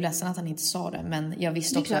såklart att jag blev ledsen att han inte sa det. Men jag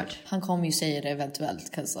visste också att han kommer ju säga det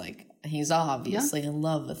eventuellt. 'Cause like, he's obviously in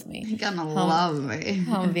love with me. He's gonna love me.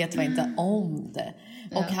 Han vet väl inte om det.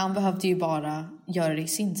 Och han behövde ju bara göra det i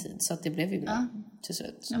sin tid. Så att det blev ju bra till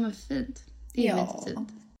slut. Ja, men fint. Det är väldigt fint.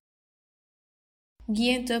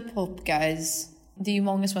 Ge inte upp hopp, guys. Det är ju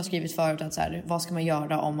många som har skrivit förut att så här, vad ska man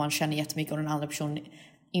göra om man känner jättemycket och den andra personen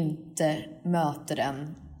inte möter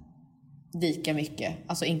en lika mycket.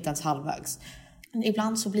 Alltså inte ens halvvägs.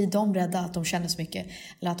 Ibland så blir de rädda att de känner så mycket.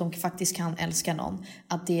 Eller att de faktiskt kan älska någon.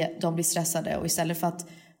 Att de blir stressade. Och istället för att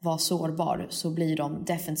vara sårbar så blir de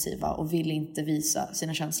defensiva och vill inte visa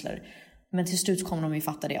sina känslor. Men till slut kommer de ju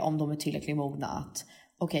fatta det om de är tillräckligt mogna. Att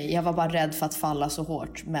okej, jag var bara rädd för att falla så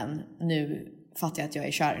hårt. Men nu fattar jag att jag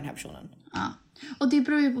är kär i den här personen. Ja. Och det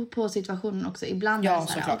beror ju på situationen också. Ibland är det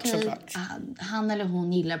så här, såklart. Han eller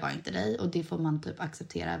hon gillar bara inte dig. Och det får man typ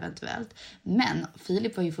acceptera eventuellt. Men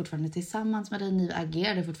Filip var ju fortfarande tillsammans med dig. Ni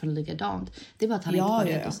agerade fortfarande likadant. Det är bara att han inte var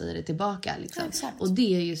rädd att säga det tillbaka. Liksom. Ja, och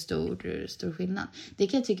det är ju stor skillnad. Det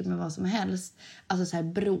kan jag tycka med vad som helst. Alltså så här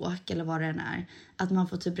bråk eller vad det än är. Att man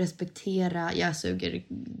får typ respektera. Jag suger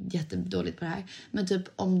jättedåligt på det här. Men typ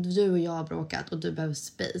om du och jag har bråkat och du behöver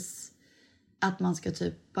space. Att man ska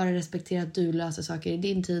typ bara respektera att du löser saker i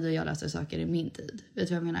din tid och jag löser saker i min tid. Vet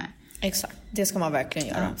du vad jag menar? Exakt, det ska man verkligen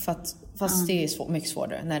göra. Fast det är mycket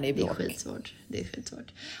svårare när det är bråk. Det är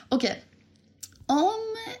skitsvårt. Okej.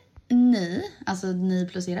 Om ni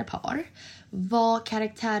plus era par, var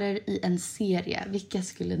karaktärer i en serie, vilka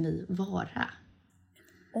skulle ni vara?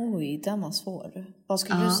 Oj, den var svår. Vad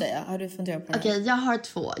skulle du säga? Har du funderat på det? Okej, jag har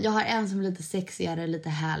 2. Jag har en som är lite sexigare, lite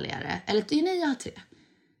härligare. Eller nej, jag har 3.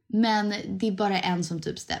 Men det är bara en som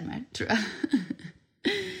typ stämmer, tror jag.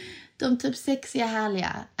 De typ sexiga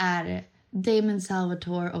härliga är Damon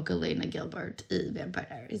Salvatore och Elena Gilbert i Vampire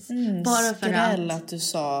Diaries. Bara för att du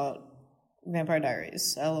sa Vampire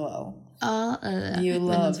Diaries, lol. Ja, you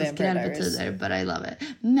love Vampire Diaries. Betyder, but I love it.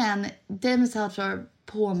 Men Damon Salvatore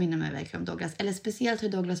påminner mig verkligen om Douglas. Eller speciellt hur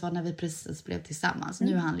Douglas var när vi precis blev tillsammans.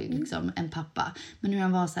 Nu är han ju liksom en pappa. Men hur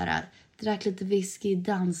han var så här, drack lite whisky,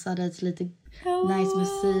 dansade till lite nice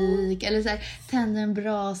musik. Eller så här, tände en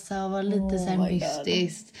brasa och var lite så här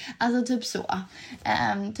mystiskt. Alltså typ så.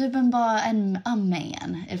 Typ bara en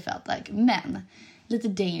man, it felt like. Men, lite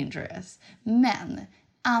dangerous. Men,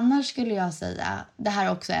 annars skulle jag säga, det här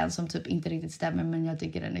är också en som typ inte riktigt stämmer men jag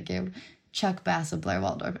tycker den är kul. Chuck Bass och Blair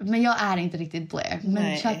Waldorf. Men jag är inte riktigt Blair.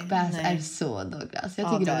 Men Chuck Bass är så Douglas.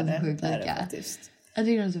 Jag tycker de är så sjukt lika. Jag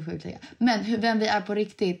tycker de är så sjukt lika. Men vem vi är på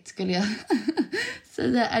riktigt skulle jag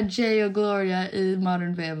säga är Jay och Gloria i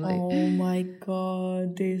Modern Family. Oh my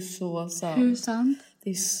god, det är så sant. Hur sant? Det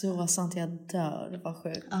är så sant, jag dör. Vad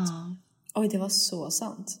sjukt. Oj, det var så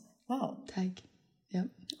sant. Wow. Tack. Ja.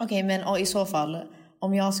 Okej, men i så fall,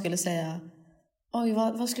 om jag skulle säga... Oj,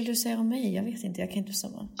 vad skulle du säga om mig? Jag vet inte, jag kan inte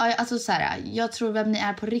bestämma. Alltså så här, jag tror vem ni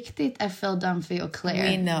är på riktigt är Phil Dunphy och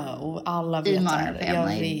Claire. We know, alla vet i Modern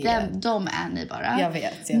Family. De är ni bara. Jag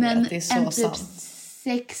vet, men det är så en typ sant.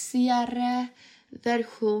 Sexigare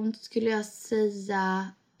version skulle jag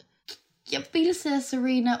säga... Jag vill säga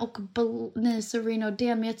Serena och Serena och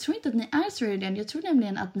Dan, men jag tror inte att ni är Serena och Dan. Jag tror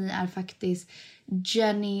nämligen att ni är faktiskt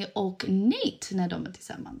Jenny och Nate när de är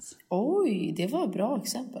tillsammans. Oj, det var ett bra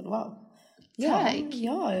exempel. Wow. Tack.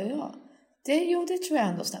 Ja. Det tror jag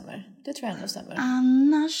ändå stämmer.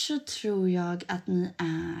 Annars så tror jag att ni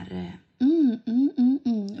är...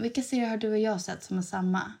 Vilka serier har du och jag sett som är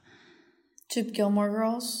samma? Typ Gilmore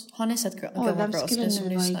Girls. Har ni sett Gilmore Girls? Vem skulle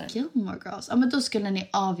ni vara i Gilmore Girls? Ja, men då skulle ni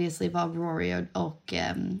obviously vara Rory och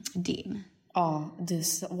Dean. Ja,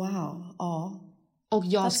 wow. Ja. Och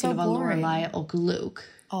jag skulle vara Lorelai och Luke.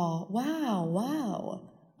 Ja, wow.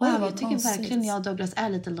 Wow, jag tycker verkligen jag och Douglas är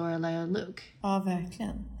lite Lorelai och Luke. Ja,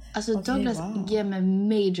 verkligen. Alltså Douglas ger mig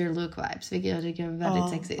major Luke-vibes, vilket jag tycker är väldigt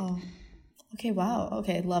sexigt. Okej, wow.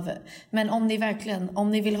 Okej, love it. Men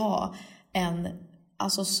om ni vill ha en,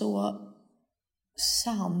 alltså så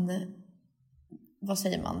sann, vad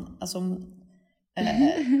säger man? Alltså,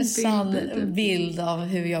 sann bild av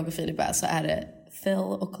hur jag och Filip är, så är det Phil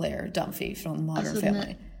och Claire Dunphy från Modern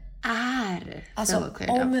Family. Alltså,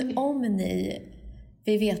 om ni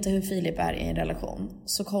vill veta hur Filip är i en relation,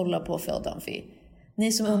 så kolla på Phil Dunphy.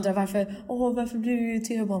 Ni som undrar varför blir du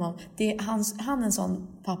irriterad på honom? Han är en sån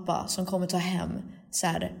pappa som kommer ta hem så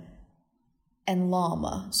här, en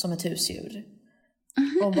lama som ett husdjur.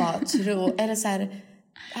 Och bara eller så här,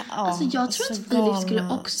 alltså jag tror att Filip skulle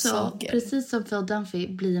också, precis som Phil Dunphy,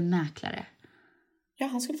 bli en mäklare. Ja,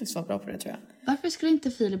 han skulle faktiskt vara bra på det, tror jag. Varför skulle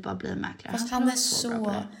inte Filip bara bli en mäklare? Fast han är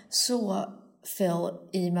så Phil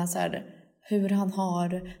i med så här, hur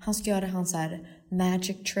han ska göra hans så här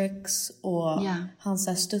magic tricks och hans så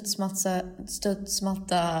här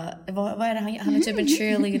studsmatta. Vad är det? Han är typ en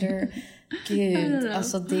cheerleader. Gud,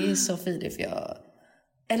 alltså det är så Filip.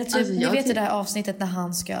 Eller typ, alltså, ni vet det där avsnittet när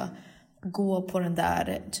han ska gå på den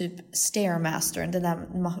där typ Stairmastern, den där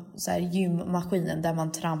så här gymmaskinen där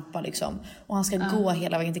man trampar liksom, och han ska gå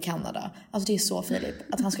hela vägen till Kanada. Alltså det är så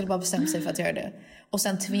Filip, att han skulle bara bestämma sig för att göra det och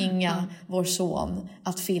sen tvinga vår son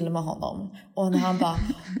att filma honom, och när han bara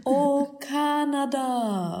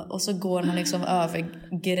Kanada, och så går han liksom över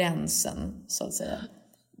gränsen så att säga.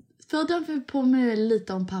 För därför påminner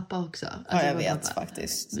lite om pappa också. Alltså, ja, jag vet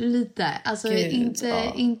faktiskt. Lite. Alltså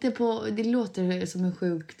inte på... Det låter som en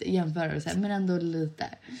sjukt jämförelse, men ändå lite.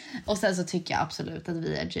 Och sen så tycker jag absolut att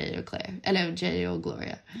vi är Jay och Claire. Eller Jay och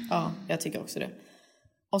Gloria. Ja, jag tycker också det.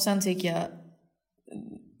 Och sen tycker jag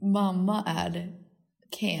mamma är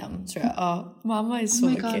Cam, tror jag. Ja, mamma är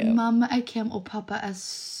så Cam. Mamma är Cam och pappa är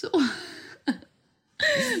så...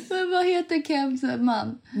 Men vad heter Cams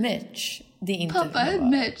man? Mitch. Det är inte pappa är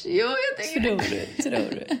Mitch. Jo, jag tänker Tror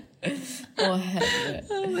du? Åh, herre.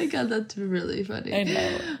 Oh my god, that's really funny. I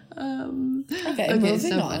know. Okay,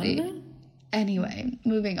 moving on. Funny. Anyway,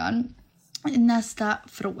 moving on. Nästa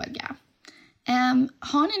fråga.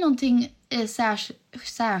 Har ni någonting särskilt...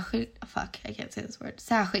 Fuck, I can't say this word.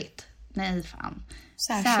 Särskilt. Nej, fan.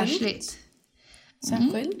 Särskilt.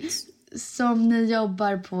 Som ni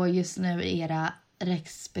jobbar på just nu i era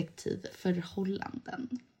respektive förhållanden?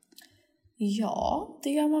 Ja, det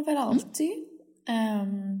gör man väl alltid.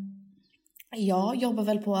 Jag jobbar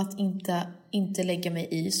väl på att inte lägga mig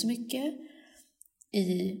i så mycket.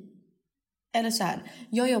 Eller så här,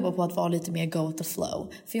 jag jobbar på att vara lite mer go with the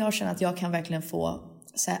flow. För jag känner att jag kan verkligen få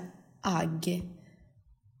så här, agg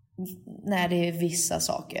när det är vissa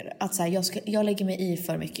saker. Att så här, jag lägger mig i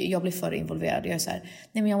för mycket. Jag blir för involverad. Jag är så här,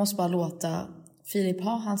 nej men jag måste bara låta Filip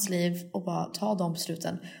ha hans liv och bara ta de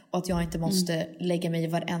besluten. Och att jag inte måste lägga mig i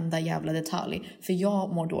varenda jävla detalj. För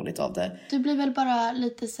jag mår dåligt av det. Du blir väl bara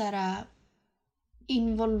lite så här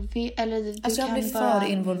eller du alltså jag kan blir bara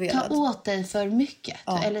för involverad. ta åt dig för mycket.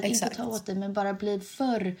 Ja, eller exakt. inte ta åt dig, men bara bli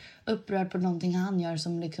för upprörd på någonting han gör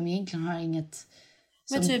som liksom egentligen har inget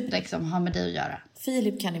som typ, liksom har med dig att göra.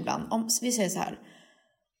 Filip kan ibland, om vi säger så här,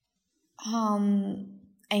 han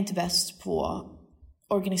är inte bäst på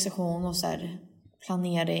organisation och så här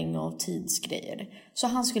planering och tidsgrejer. Så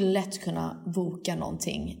han skulle lätt kunna boka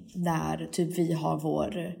någonting när typ vi har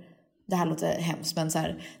vår, det här låter hemskt, men så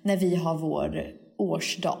här, när vi har vår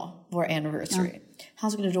årsdag, vår anniversary.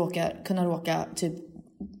 Han skulle kunna råka typ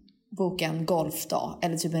boka en golfdag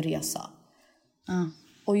eller typ en resa.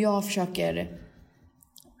 Och jag försöker...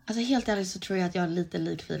 Alltså helt ärligt så tror jag att jag är lite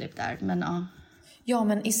lik Filip där, men ja. Ja,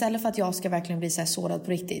 men istället för att jag ska verkligen bli så här sårad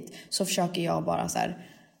på riktigt, så försöker jag bara så här: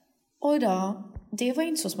 oj då, det var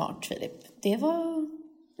inte så smart, Filip. Det var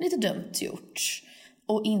lite dumt gjort.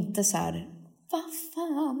 Och inte så här: vad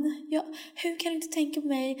fan, hur kan du inte tänka på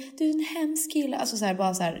mig? Du är en hemsk kille. Alltså så här,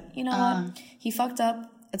 bara så här, you know what? He fucked up,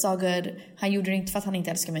 it's all good. Han gjorde det inte för att han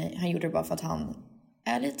inte älskar mig. Han gjorde det bara för att han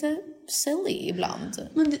är lite silly ibland.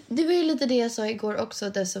 Men det var ju lite det jag sa igår också,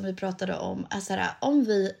 det som vi pratade om. Alltså, om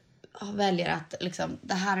vi väljer att liksom,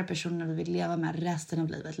 det här är personer vi vill leva med resten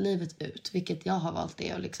av livet ut, vilket jag har valt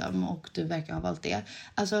det och, liksom, och du verkar ha valt det.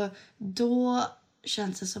 Alltså, då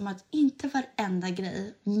känns det som att inte varenda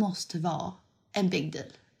grej måste vara en big deal.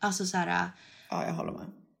 Alltså så här... Ja, jag håller med.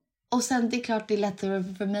 Och sen det är klart det är lättare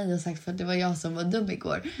för mig att sagt för att det var jag som var dum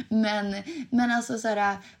igår. Men alltså så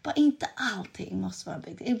här, bara inte allting måste vara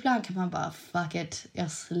big deal. Ibland kan man bara fuck it,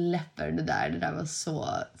 jag släpper det där. Det där var så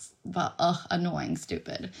bara annoying,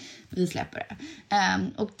 stupid. Vi släpper det.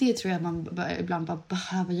 Och det tror jag man ibland bara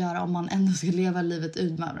behöver göra om man ändå ska leva livet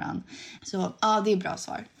ut med varandra. Så ja, det är bra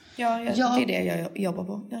svar. Ja, det är det jag jobbar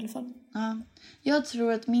på i alla fall. Ja. Jag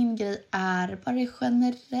tror att min grej är bara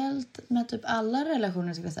generellt med typ alla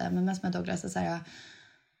relationer, ska jag säga, men mest med Douglas, att säga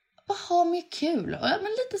bara ha mer kul. Och,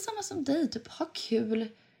 men lite samma som dig, typ ha kul.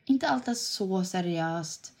 Inte alltid så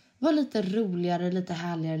seriöst. Var lite roligare, lite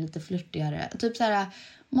härligare, lite flirtigare. Typ så här,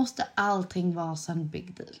 måste allting vara så en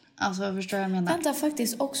big deal. Alltså, förstår jag menar? Vänta,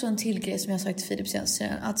 faktiskt också en till grej som jag sagt till Filip senast.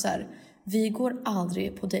 Att så här, vi går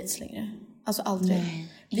aldrig på dates längre. Alltså aldrig.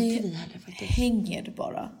 Nej, inte vi heller faktiskt. Hänger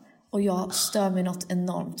bara. Och jag stör mig något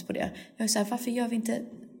enormt på det. Jag är så här, varför gör vi inte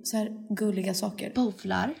så här gulliga saker?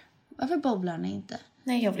 Bowlar? Varför bowlar ni inte?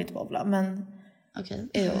 Nej, jag vill inte bowla, men... Okej.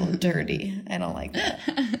 Dirty. I don't like that.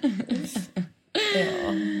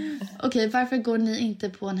 Okej, varför går ni inte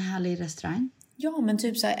på en härlig restaurang? Ja, men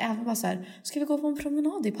typ så här, även bara så här, ska vi gå på en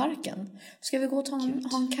promenad i parken? Ska vi gå och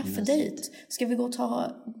ha en kaffedejt? Ska vi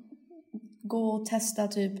gå och testa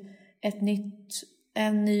typ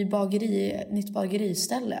nytt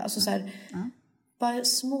bageriställe? Alltså så här, bara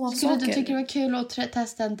små Skulle saker. du tycka det var kul att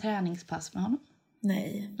testa en träningspass med honom?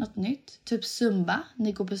 Nej. Något nytt? Typ Zumba?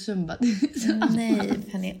 Ni går på Zumba? Nej,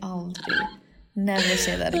 Penny, aldrig. Never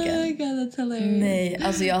say that again. Oh my God, that's hilarious. Nej,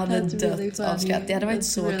 alltså jag hade That's dött really av skratt. Det hade varit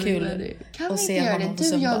så really kul funny. Kan att vi se inte göra honom det?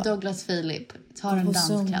 på Du, jag och Zumba. Douglas Filip tar en På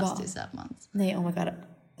dansklass Zumba. tillsammans. Nej, oh my God.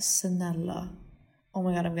 Snälla. Oh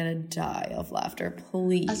my God, I'm gonna die of laughter.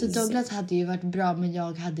 Please. Alltså Douglas hade ju varit bra, men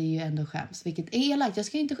jag hade ju ändå skäms. Vilket är elakt. Jag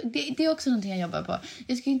ska inte, det är också någonting jag jobbar på.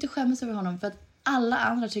 Jag ska inte skämmas över honom för att alla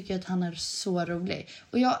andra tycker att han är så rolig.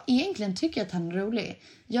 Och jag egentligen tycker att han är rolig.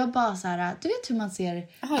 Jag bara så här, du vet hur man ser...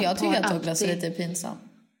 Jaha, jag tycker att Douglas är lite pinsam.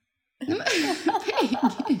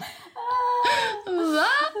 Va?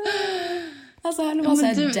 Alltså han var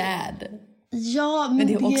såhär dad. Ja, men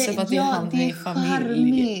det är också för att han är i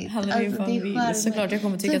familj. Han är i familj. Såklart jag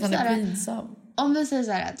kommer tycka typ att han är pinsam. Om vi säger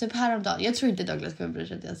så här, typ häromdagen, jag tror inte Douglas kommer bry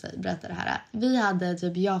sig att jag berättar det här. Vi hade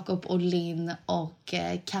typ Jakob och Linn och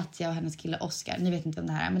Katja och hennes kille Oscar. Ni vet inte vem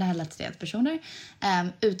det här är, men det här lät 3 personer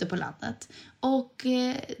ute på landet. Och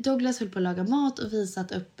Douglas höll på att laga mat och vi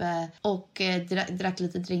satt uppe och drack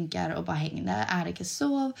lite drinkar och bara hängde. Erika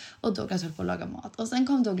sov och Douglas höll på att laga mat. Och sen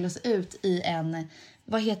kom Douglas ut i en,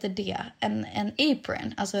 vad heter det? En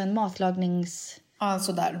apron, alltså en matlagnings... Ja,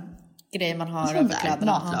 sådär. Grej man har över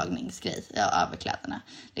kläderna. Matlagningsgrej, ja, över kläderna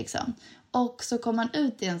liksom. Och så kommer han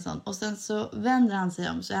ut i en sån och sen så vänder han sig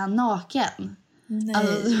om så är han naken. Nej.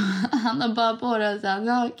 Alltså, han har bara på sig han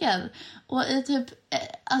naken. Och i typ,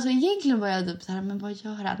 alltså egentligen var jag typ så här, men vad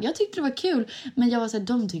gör han? Jag tyckte det var kul, men jag var så här,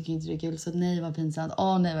 de tycker inte det är kul, så nej vad pinsamt,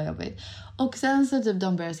 nej vad jobbigt. Och sen så typ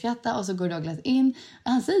de börjar skratta och så går Douglas in,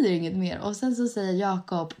 han säger inget mer. Och sen så säger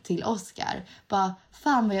Jakob till Oscar, bara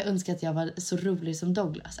fan vad jag önskar att jag var så rolig som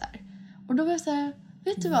Douglas är. Och då var jag så här,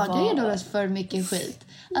 vet du vad? Det är Douglas för mycket skit.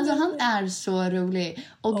 Alltså han är så rolig.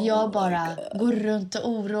 Och jag bara går runt och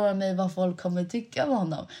oroar mig vad folk kommer tycka om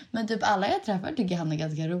honom. Men typ alla jag träffar tycker han är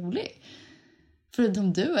ganska rolig.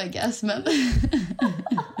 Förutom du, I guess, men...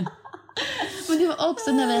 Men det var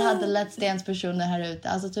också när vi hade Let's Dance-personer här ute.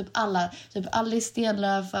 Alltså typ alla. Typ Alice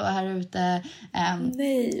Stenlöf var här ute.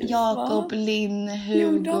 Jakob, Linn,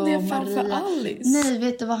 Hugo, Maria. Alice? Nej,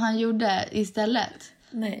 vet du vad han gjorde istället?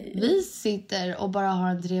 Nej. Vi sitter och bara har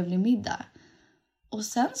en trevlig middag. Och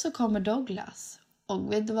sen så kommer Douglas.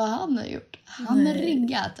 Och vet du vad han har gjort? Han har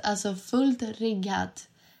riggat, alltså fullt riggat,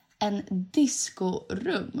 en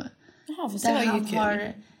discorum. Jaha, för det var ju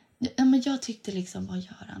kul. Ja, men jag tyckte liksom, vad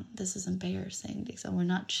gör han? This is embarrassing, liksom.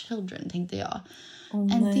 We're not children, tänkte jag.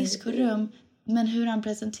 En diskorum, men hur han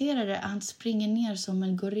presenterar det, han springer ner som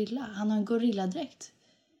en gorilla. Han har en gorilladräkt.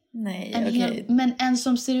 Nej, okej. Men en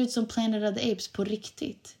som ser ut som Planet of the Apes på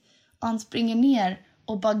riktigt. Och han springer ner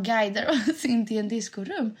och bara guidar oss in till en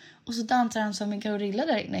diskorum. Och så dansar han som en gorilla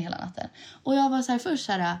där inne hela natten. Och jag var så här först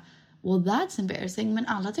så här, well that's embarrassing. Men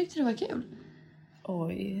alla tyckte det var kul.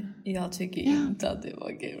 Oj, jag tycker inte att det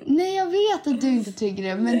var kul. Nej, jag vet att du inte tycker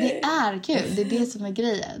det. Men det är kul, det är det som är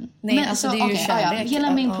grejen. Nej, men, alltså så, det är ju kärlek.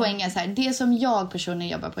 Hela min poäng är så här, det som jag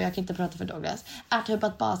personligen jobbar på, jag kan inte prata för Douglas, är typ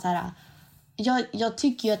att bara så här, jag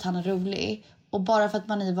tycker ju att han är rolig. Och bara för att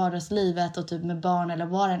man är i vardagslivet och typ med barn eller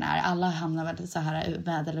vad den är, alla hamnar väl så här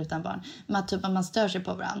med eller utan barn. Men att typ att man stör sig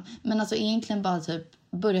på varandra. Men alltså egentligen bara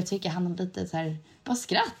typ börja tycka han är lite så här, bara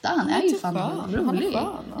skratta. Han är ju fan rolig. Han är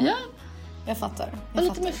skön. Ja. Jag fattar. Och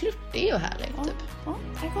lite mer flörtig och härlig typ. Ja,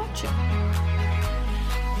 I got you.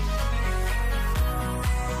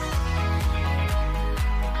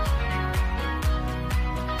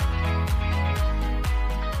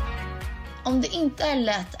 Om det inte är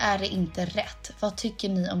lätt är det inte rätt. Vad tycker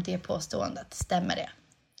ni om det påståendet? Stämmer det?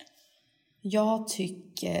 Jag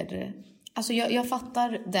tycker... Alltså jag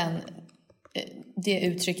fattar det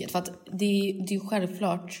uttrycket. För att det är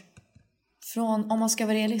självklart... Om man ska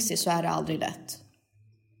vara realistisk så är det aldrig lätt.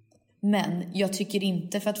 Men jag tycker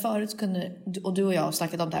inte... För att förut kunde... Och du och jag har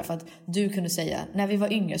snackat om det här. För att du kunde säga... När vi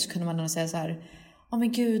var yngre så kunde man säga så här... Åh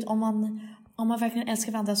men gud, om man verkligen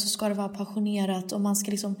älskar varandra så ska det vara passionerat. Och man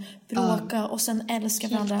ska liksom bråka och sen älska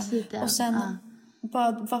varandra. Och sen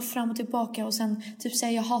bara vara fram och tillbaka. Och sen typ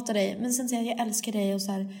säga jag hatar dig. Men sen säga jag älskar dig. Och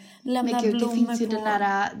så här lämna blommor på. Det finns ju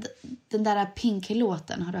den där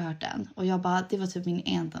Pink-låten, har du hört den? Och jag bara, det var typ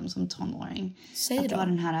min anthem som tonåring. Säg då. Det var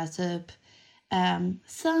den här typ...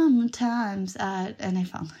 sometimes nej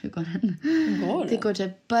fan, hur går den? Det går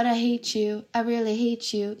typ, but I hate you, I really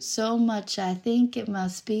hate you so much I think it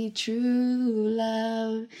must be true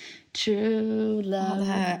love. Ja, det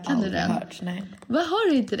här har jag aldrig hört, nej. Vad har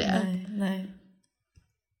du inte det? Nej.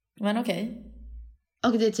 Men okej.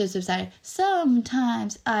 Och det är typ så här,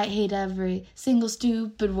 sometimes I hate every single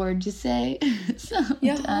stupid word you say.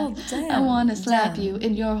 Sometimes I wanna slap you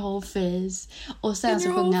in your whole face. Och sen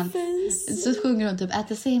så sjunger hon typ, at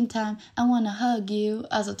the same time I wanna hug you.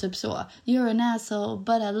 Alltså typ så, you're an asshole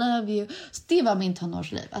but I love you. Så det var min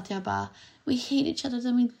tonårsliv, att jag bara, we hate each other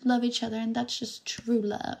and we love each other and that's just true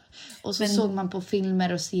love. Och så såg man på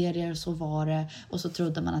filmer och serier och så var det. Och så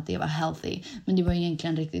trodde man att det var healthy. Men det var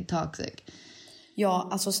egentligen riktigt toxic. Ja,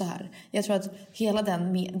 alltså så här. Jag tror att hela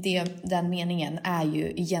den meningen är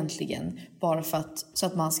ju egentligen bara för att, så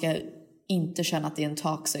att man ska inte känna att det är en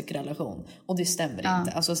toxic relation. Och det stämmer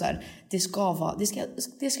inte. Alltså så här,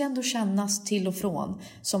 det ska ändå kännas till och från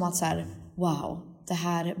som att så här, wow, det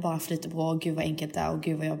här bara flyter på, gud vad enkelt det är och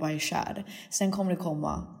gud vad jag bara är kär. Sen kommer det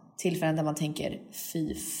komma tillfällen där man tänker,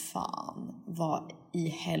 fy fan, vad i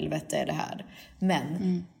helvete är det här?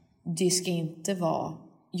 Men det ska inte vara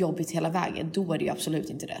jobbigt hela vägen, då är det ju absolut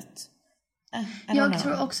inte rätt. Jag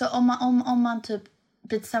tror också om man typ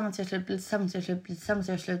blir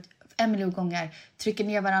tillsammans slut 1 miljon gånger, trycker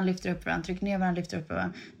ner varandra, lyfter upp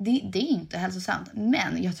varandra, det är inte hälsosamt.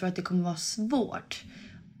 Men jag tror att det kommer vara svårt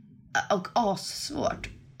och assvårt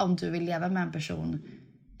om du vill leva med en person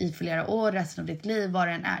i flera år, resten av ditt liv, vad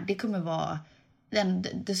den är. Det kommer vara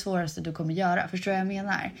det svåraste du kommer göra. Förstår jag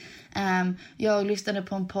menar? Jag lyssnade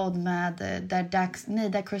på en podd med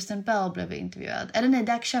där Kristen Bell blev intervjuad. Eller nej,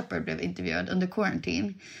 Dax Shepard blev intervjuad under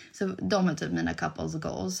quarantine. Så de är typ mina couples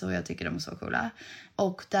goals. Och jag tycker de är så coola.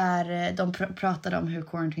 Och där de pratade om hur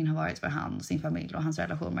quarantine har varit för han och sin familj. Och hans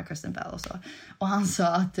relation med Kristen Bell och så. Och han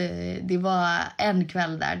sa att det var en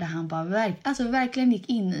kväll där han bara verkligen gick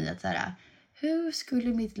in i att så här, hur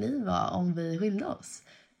skulle mitt liv vara om vi skilde oss?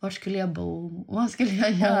 Var skulle jag bo? Vad skulle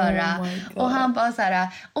jag göra? Och han bara så här,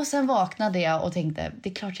 och sen vaknade jag och tänkte, det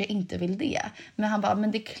är klart jag inte vill det. Men han bara,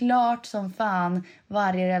 men det är klart som fan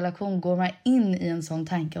varje relation går man in i en sån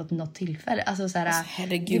tanke åt något tillfälle. Alltså så här,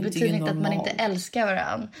 herregud, det betyder inte att man inte älskar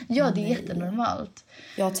varandra. Ja, det är jättenormalt.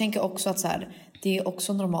 Jag tänker också att så här, det är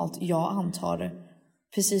också normalt, jag antar,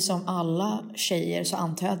 precis som alla tjejer så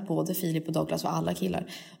antar jag att både Filip och Douglas och alla killar,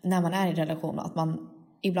 när man är i en relation, att man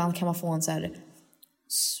ibland kan man få en så här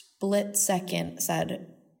split second, så här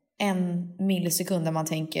 1 millisekund där man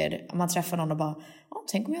tänker, man träffar någon och bara,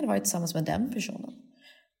 tänk om jag hade varit tillsammans med den personen.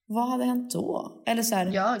 Vad hade hänt då? Eller så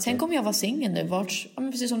här, tänk om jag var singel nu,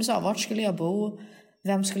 precis som du sa, vart skulle jag bo?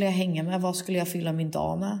 Vem skulle jag hänga med? Vad skulle jag fylla min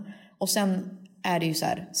dag med? Och sen är det ju så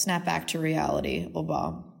här, snap back to reality och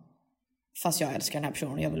bara, fast jag älskar den här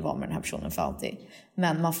personen, jag vill vara med den här personen för alltid.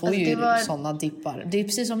 Men man får alltså, ju sådana dippar. Det är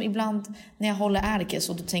precis som ibland när jag håller Erkes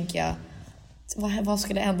och då tänker jag, vad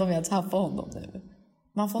skulle det ändå om jag tappar honom nu?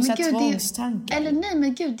 Man får så här tvångstankar. Eller nej,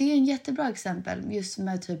 men gud, det är en jättebra exempel just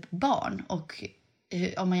med typ barn och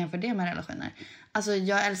om man jämför det med relationer. Alltså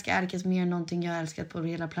jag älskar Erkes mer än någonting jag älskat på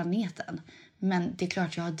hela planeten. Men det är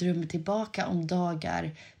klart jag har drömt tillbaka om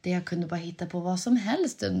dagar där jag kunde bara hitta på vad som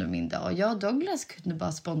helst under min dag. Jag och Douglas kunde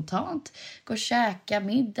bara spontant gå och käka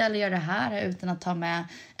middag eller göra det här utan att ta med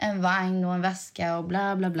en vagn och en väska och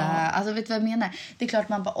bla bla bla. Ja. Alltså vet du vad jag menar? Det är klart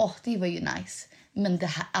man bara, det var ju nice. Men det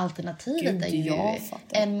här alternativet är ju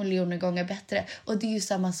 1 miljon gånger bättre. Och det är ju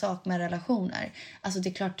samma sak med relationer. Alltså det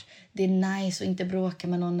är klart det är nice att inte bråka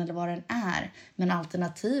med någon eller vad den är. Men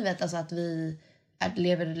alternativet, alltså att vi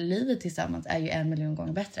lever livet tillsammans, är ju 1 miljon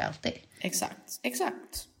gånger bättre alltid.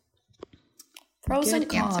 Exakt. Pros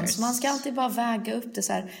and cons. Man ska alltid bara väga upp det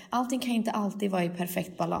så här. Allting kan inte alltid vara i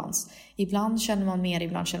perfekt balans. Ibland känner man mer,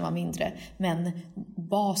 ibland känner man mindre. Men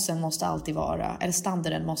basen måste alltid vara, eller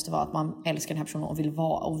standarden måste vara att man älskar den här personen och vill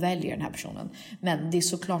vara och väljer den här personen. Men det är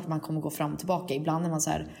såklart man kommer gå fram och tillbaka. Ibland är man så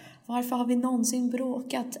här, varför har vi någonsin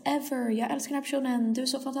bråkat ever? Jag älskar den här personen, du är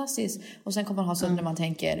så fantastisk. Och sen kommer man ha så när man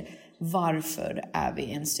tänker, varför är vi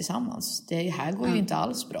ens tillsammans? Det här går ju inte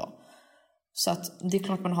alls bra. Så att det är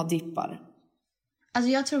klart man har dippar.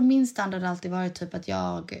 Alltså jag tror min standard alltid varit typ att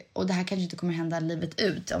och det här kanske inte kommer hända livet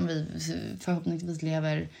ut om vi förhoppningsvis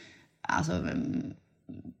lever alltså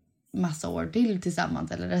massa år till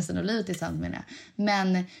tillsammans eller resten av livet tillsammans med det.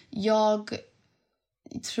 Men jag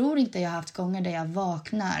tror inte jag har haft gånger där jag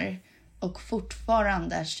vaknar och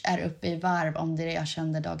fortfarande är uppe i varv om det jag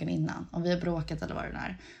kände dagen innan. Om vi har bråkat eller vad det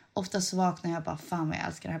är. Oftast så vaknar jag bara, fan vad jag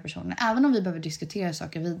älskar den här personen. Även om vi behöver diskutera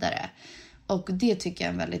saker vidare. Och det tycker jag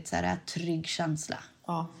är en väldigt så här, trygg känsla.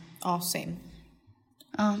 Ja, same.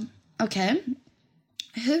 Okej.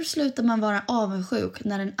 Hur slutar man vara avundsjuk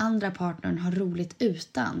när den andra partnern har roligt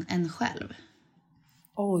utan en själv?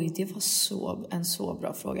 Oj, det var en så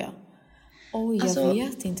bra fråga. Jag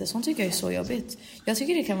vet inte. Sånt tycker jag är så jobbigt. Jag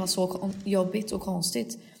tycker det kan vara så jobbigt och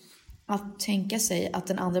konstigt att tänka sig att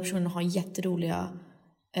den andra personen har jätteroliga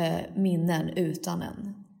minnen utan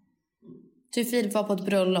en. Typ Filip var på ett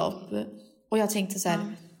bröllop och jag tänkte så här,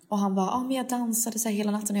 och han bara, men jag dansade så här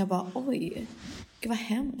hela natten och jag bara, oj, gud vad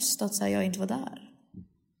hemskt att så här, jag inte var där.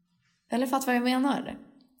 Eller fattar vad jag menar?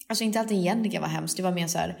 Alltså inte att det egentligen var hemskt, det var mer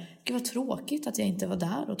så här, gud vad tråkigt att jag inte var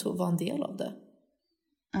där och var en del av det.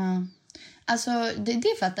 Alltså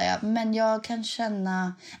det fattar jag, men jag kan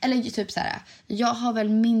känna, eller typ så här, jag har väl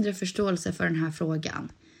mindre förståelse för den här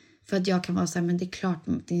frågan. För att jag kan vara så här, men det är klart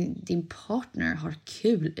din partner har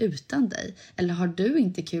kul utan dig. Eller har du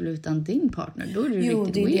inte kul utan din partner? Då är det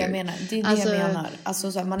riktigt det är weird. Det jag menar. Det är det jag menar.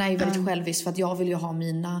 Alltså, så här, man är ju väldigt självisk för att jag vill ju ha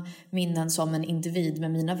mina minnen som en individ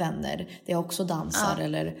med mina vänner. Där jag också dansar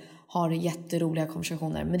eller har jätteroliga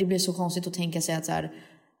konversationer. Men det blir så konstigt att tänka sig att så här,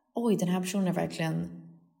 oj, den här personen är verkligen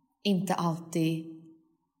inte alltid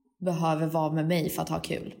behöver vara med mig för att ha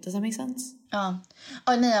kul. Does that make sense?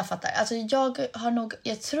 Nej, jag fattar. Alltså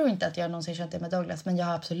jag tror inte att jag någonsin känt det med Douglas, men jag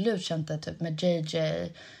har absolut känt det typ med JJ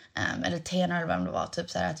eller Tena eller vad det var. Typ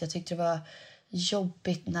så här, att jag tyckte det var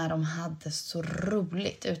jobbigt när de hade så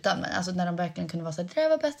roligt utan mig. Alltså när de verkligen kunde vara så här, det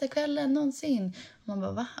var bästa kvällen någonsin. Och man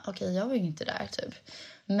bara, va? Okej, jag var ju inte där typ.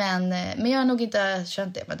 Men jag har nog inte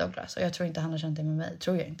känt det med Douglas och jag tror inte han har känt det med mig.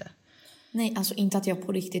 Tror jag inte. Nej, alltså inte att jag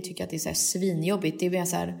på riktigt tycker att det är så här svinjobbigt. Det är mer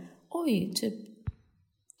så här, oj, typ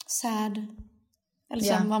sad. Eller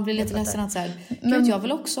så man blir lite ledsen att så här, gud, jag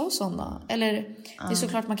vill också ha sådana. Eller det är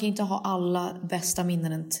såklart man kan inte ha alla bästa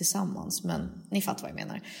minnen tillsammans, men ni fattar vad jag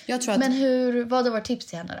menar. Jag tror att, men vad har varit tips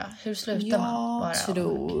till henne då? Hur slutar man bara?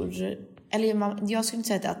 Jag skulle inte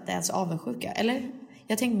säga att det är ens avundsjuka. Eller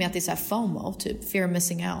jag tänker mig att det är så här FOMO, typ fear of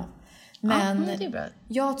missing out. Men det är bra.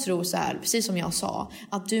 Jag tror så här, precis som jag sa,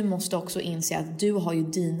 att du måste också inse att du har ju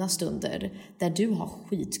dina stunder där du har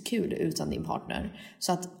skitkul utan din partner.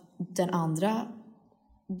 Så att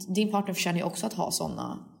din partner förtjänar ju också att ha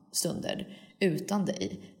sådana stunder utan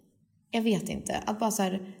dig. Jag vet inte, att bara så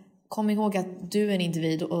här, kom ihåg att du är en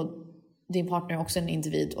individ och din partner är också en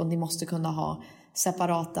individ och ni måste kunna ha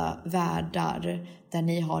separata världar där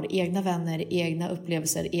ni har egna vänner, egna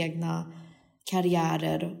upplevelser, egna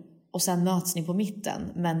karriärer och sen möts ni på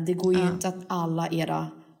mitten. Men det går ju inte att alla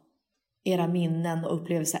era minnen och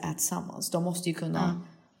upplevelser är tillsammans. De måste ju kunna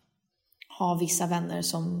ha vissa vänner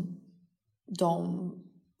som de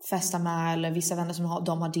festar med, eller vissa vänner som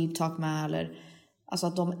de har deep talk med, eller alltså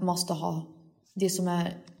att de måste ha det som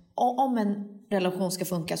är, om en relation ska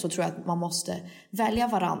funka så tror jag att man måste välja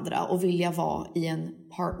varandra och vilja vara i en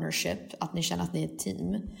partnership, att ni känner att ni är ett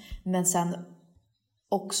team, men sen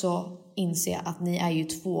också inse att ni är ju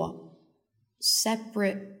två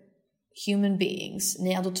separate human beings.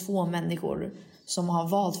 Ni är ändå två människor som har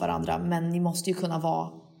valt varandra, men ni måste ju kunna vara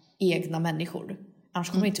egna människor. Annars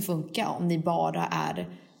kommer det inte funka om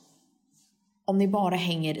ni bara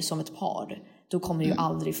hänger som ett par. Då kommer det ju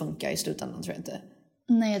aldrig funka i slutändan, tror jag inte.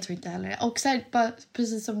 Nej, jag tror inte heller. Och så här, bara,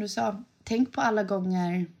 precis som du sa, tänk på alla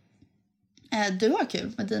gånger du har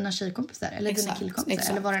kul med dina tjejkompisar eller dina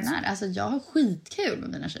killkompisar eller vad den är. Alltså jag har skitkul med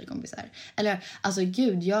mina tjejkompisar. Eller alltså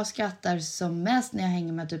gud, jag skrattar som mest när jag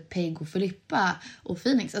hänger med typ Peg och Filippa och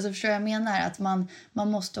Phoenix. Alltså förstår jag menar att man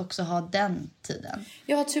måste också ha den tiden.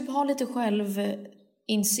 Ja, typ ha lite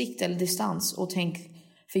självinsikt eller distans och tänk,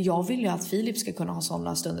 för jag vill ju att Filip ska kunna ha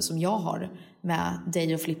sådana stunder som jag har med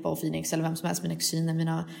dig och Filippa och Phoenix eller vem som helst, mina kusiner,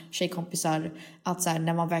 mina tjejkompisar, att så här,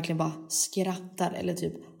 när man verkligen bara skrattar eller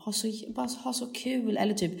typ har så kul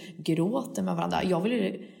eller typ gråter med varandra. Jag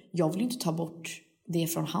vill inte ta bort det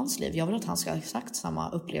från hans liv. Jag vill att han ska ha exakt samma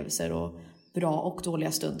upplevelser och bra och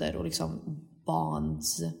dåliga stunder och liksom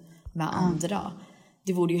bonds med andra.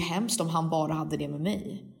 Det vore ju hemskt om han bara hade det med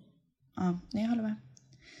mig. Ja, jag håller med.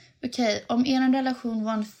 Okej, om er relation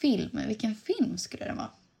var en film, vilken film skulle det vara?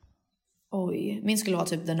 Oj, min skulle vara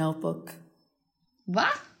typ The Notebook. Va?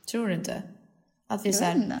 Tror du inte? Att vi så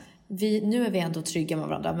här, nu är vi ändå trygga med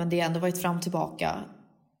varandra, men det har ändå varit fram och tillbaka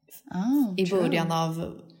i början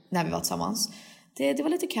av när vi var tillsammans. Det var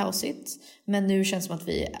lite kaosigt, men nu känns det som att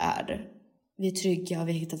vi är trygga och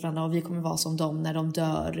vi har hittat varandra och vi kommer vara som dem när de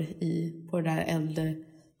dör på det där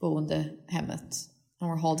äldreboendehemmet.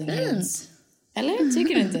 And we're holding hands. Eller?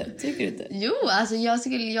 Tycker du inte? Jo, alltså jag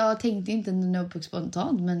tänkte inte en Notebook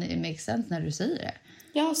spontant, men det makes sense när du säger det.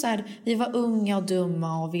 Ja, så här, vi var unga och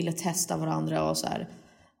dumma och ville testa varandra och så här.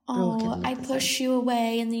 I push you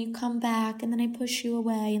away and then you come back and then I push you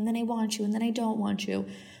away and then I want you and then I don't want you.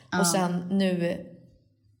 Och sen nu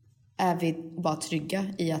är vi bara trygga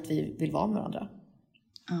i att vi vill vara med varandra.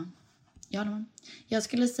 Ja, jag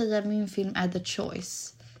skulle säga att min film är The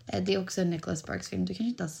Choice. Det är också en Nicholas Sparks film. Du kanske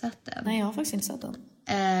inte har sett den. Nej, jag har faktiskt inte sett den.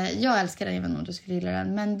 Jag älskar den, även om du skulle gilla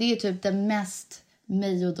den. Men det är typ den mest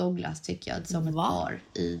mig och Douglas, tycker jag, som ett par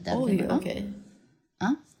i den filmen. Okej.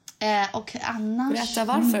 Och annars... Berätta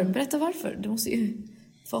varför. Du måste ju...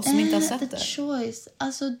 För oss som inte har sett The Choice.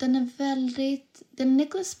 Alltså, den är väldigt... Den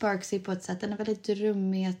Nicholas Sparks är på ett sätt. Den är väldigt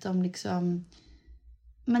rummig om liksom...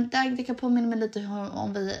 Men det kan påminna mig lite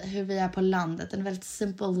om hur vi är på landet. En väldigt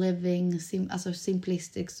simple living, alltså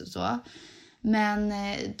simplistiskt och så. Men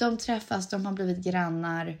de träffas, de har blivit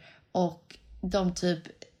grannar och de typ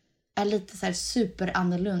är lite så här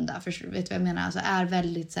superannorlunda. Vet du vad jag menar? Alltså är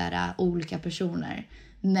väldigt så här olika personer.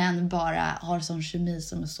 Men bara har sån kemi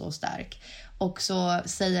som är så stark. Och så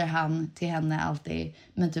säger han till henne alltid,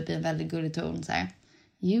 men typ i en väldigt gullig ton så här: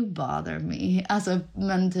 you bother me. Alltså,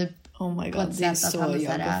 men typ oh my god, det är så jag och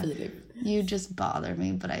Filip. You just bother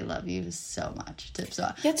me, but I love you so much. Typ så.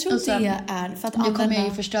 Jag tror sen, det är för att nu kommer jag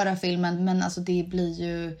ju förstöra filmen, men alltså det blir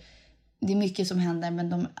ju... Det är mycket som händer, men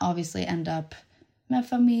de obviously end up med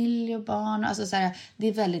familj och barn. Alltså så här, det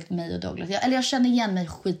är väldigt mig och Douglas. Jag känner igen mig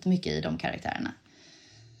skitmycket i de karaktärerna.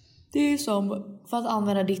 Det är som, för att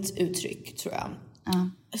använda ditt uttryck, tror jag.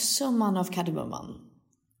 Summan av kardemumman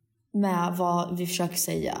med vad vi försöker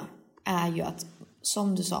säga är ju att,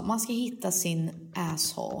 som du sa, man ska hitta sin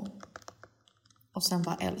asshole och sen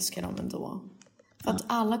bara älska dem ändå. För att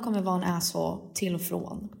alla kommer vara en asshole till och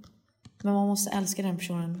från. Men man måste älska den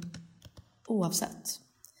personen oavsett.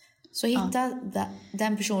 Så hitta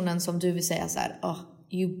den personen som du vill säga så här: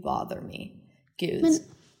 you bother me. Gud.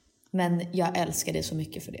 Men jag älskar dig så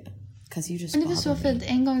mycket för det. Men det var så fint.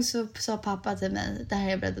 En gång så sa pappa till mig, det här har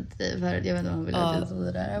jag berättat till dig förut, jag vet inte om han ville att jag sa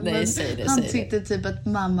det där. Nej, säg det. Han tyckte typ att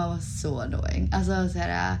mamma var så annoying. Alltså så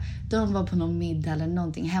här, de var på någon middag eller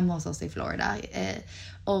någonting hemma hos oss i Florida.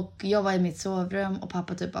 Och jag var i mitt sovrum och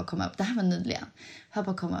pappa typ bara kom upp. Det här var nyligen.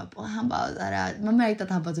 Pappa kom upp och han bara så här, man märkte att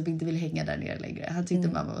han bara typ inte ville hänga där nere längre. Han tyckte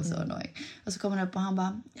mamma var så annoying. Och så kom han upp och han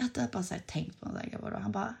bara, jag har bara så här tänkt på något där.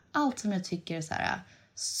 Han bara, allt som jag tycker är så här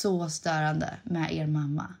så störande med er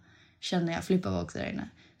mamma, känner jag, Filippa var också där inne,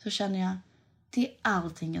 så känner jag det är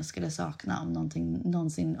allting jag skulle sakna om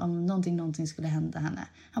någonting skulle hända henne.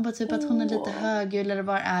 Han bara typ att hon är lite högljudd eller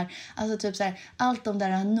vad det är. Alltså typ så här, allt de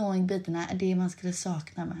där annoying-bitarna är det man skulle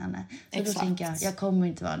sakna med henne. Så Exakt. Då tänker jag kommer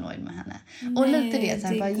inte vara nöjd med henne. Nej, och lite det så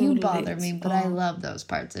här, bara, you bother me but I love those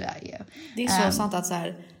parts about you. Det är så sant att så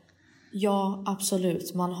här, ja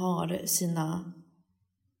absolut, man har sina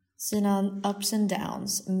ups and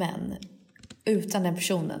downs, men utan den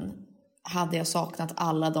personen hade jag saknat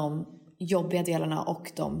alla de jobbiga delarna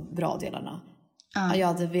och de bra delarna. Jag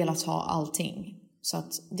hade velat ha allting. Så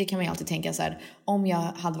att det kan man ju alltid tänka så här, om jag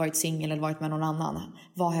hade varit singel eller varit med någon annan,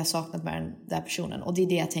 vad har jag saknat med den där personen? Och det är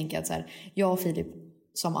det jag tänker att så här, jag och Filip,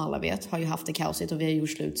 som alla vet, har ju haft det kaosigt och vi har gjort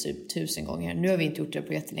slut typ 1000 gånger. Nu har vi inte gjort det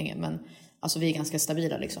på jättelänge, men alltså vi är ganska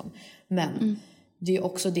stabila liksom. Men det är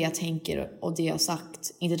också det jag tänker och det jag har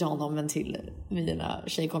sagt, inte till honom men till mina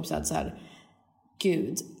tjejkompisar, så här,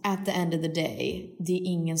 gud, at the end of the day, det är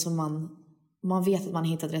ingen som man vet att man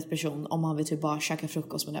har hittat rätt person om man vill typ bara käka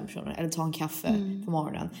frukost med den personen eller ta en kaffe på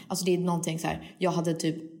morgonen. Alltså det är någonting så här, jag hade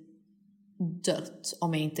typ dött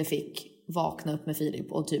om jag inte fick vakna upp med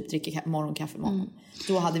Filip och typ dricka morgonkaffe med honom.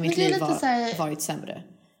 Då hade mitt liv varit sämre.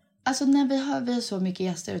 Alltså när vi har så mycket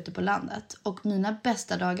gäster ute på landet och mina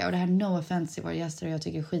bästa dagar, och det här no offense till våra gäster och jag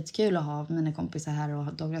tycker det är skitkul att ha mina kompisar här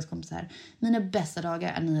och Douglas kompisar här. Mina bästa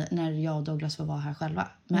dagar är när jag och Douglas får vara här själva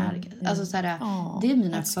med Alltså så här, det är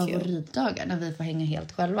mina favoritdagar när vi får hänga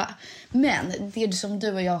helt själva. Men det som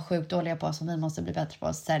du och jag är sjukt dåliga på som vi måste bli bättre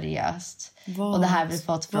på seriöst. Och det här har vi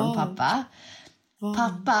fått från pappa.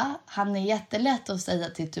 Pappa, han är jättelätt att säga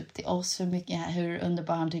till oss hur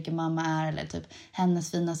underbar han tycker mamma är eller typ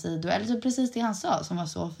hennes fina sidor eller typ precis det han sa som var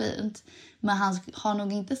så fint. Men han har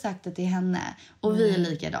nog inte sagt det till henne och vi är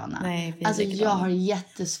likadana. Nej, vi är alltså likadana. Jag har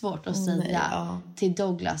jättesvårt att säga till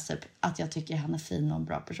Douglas typ, att jag tycker han är fin och en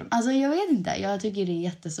bra person. Alltså jag vet inte, jag tycker det är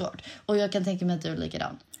jättesvårt och jag kan tänka mig att du är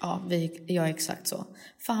likadan. Ja, jag är exakt så.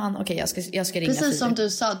 Fan, okej, jag ska ringa precis Filip. som du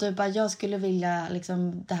sa, du bara, jag skulle vilja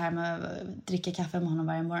liksom det här med att dricka kaffe med honom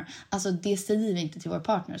varje morgon. Alltså det säger vi inte till våra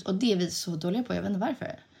partners och det är vi så dåliga på, jag vet inte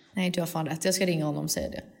varför. Nej, du har fan rätt, jag ska ringa honom och säga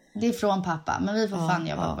det. Det är från pappa, men vi får fan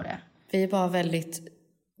jobba på det. Vi är bara väldigt,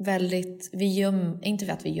 inte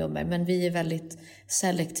för att vi gömmer, men vi är väldigt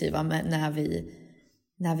selektiva med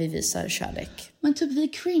när vi visar kärlek. Men typ vi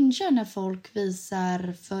cringear när folk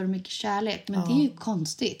visar för mycket kärlek. Men det är ju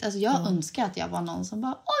konstigt. Alltså jag önskar att jag var någon som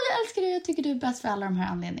bara, jag älskar dig, jag tycker du är bäst för alla de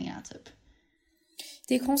här anledningarna typ.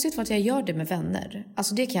 Det är konstigt för att jag gör det med vänner.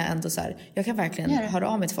 Alltså det kan jag ändå så här, jag kan verkligen höra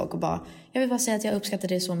av mig till folk och bara, jag vill bara säga att jag uppskattar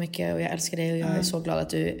dig så mycket och jag älskar dig och jag är så glad att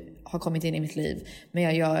du har kommit in i mitt liv. Men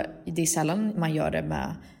det är sällan man gör det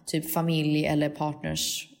med typ familj eller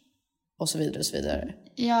partners och så vidare och så vidare.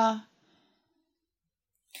 Ja.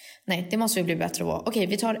 Nej, det måste vi bli bättre på. Okej,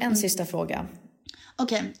 vi tar en sista fråga.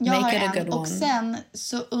 Okej, jag har en. Och sen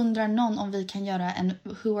så undrar någon om vi kan göra en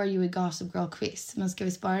Who are you a Gossip Girl quiz. Men ska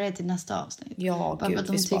vi spara det till nästa avsnitt? Ja, bara gud, för att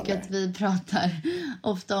de tycker att vi pratar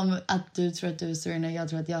ofta om att du tror att du är Serena och jag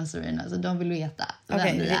tror att jag är Serena. Så de vill veta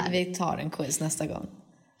vem vi är. Vi tar en quiz nästa gång.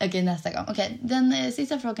 Okej, nästa gång. Okej, den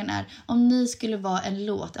sista frågan är om ni skulle vara en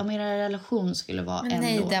låt, om era relation skulle vara en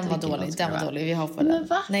nej, låt. Nej, den var dålig. Vi hoppar den. Men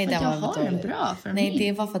va? Nej, den jag var har en bra för mig. Nej,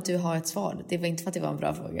 det var för att du har ett svar. Det var inte för att det var en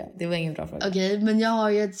bra fråga. Det var ingen bra fråga. Okej, men jag har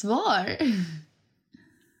ju ett svar.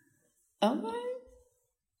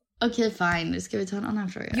 Okej, fine. Ska vi ta en annan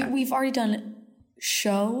fråga? We've already done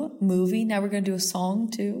show, movie. Now we're going to do a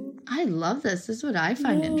song too. I love this. This is what I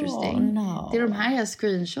find interesting. No. Det är de här jag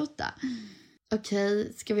screenshotar.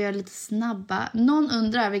 Okej, ska vi göra lite snabba? Någon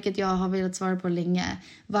undrar, vilket jag har velat svara på länge,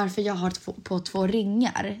 varför jag har på 2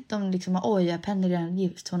 ringar. De liksom, Penny är redan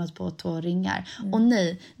gift, hon har på 2 ringar. Och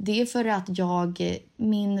nej, det är för att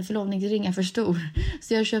min förlovningsring är för stor.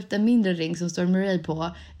 Så jag köpte en mindre ring som står Murray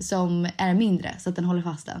på, som är mindre, så att den håller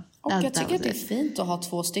fast den. Och jag tycker att det är fint att ha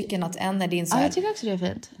 2 stycken, att en är din så här, jag tycker också det är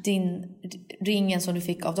fint. Din ringen som du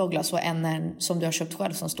fick av Douglas och en är som du har köpt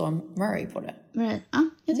själv som står Murray på det. Murray, ja,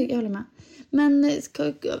 jag tycker jag håller med. Men ska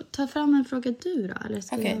jag ta fram en fråga du då?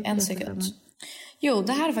 Okej, en sekund. Jo,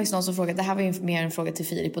 det här är faktiskt någon som frågat. Det här var ju mer en fråga till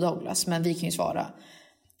Filip och Douglas, men vi kan ju svara.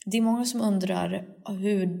 Det är många som undrar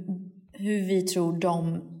hur vi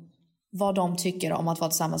tror vad de tycker om att vara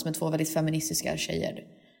tillsammans med 2 väldigt feministiska tjejer.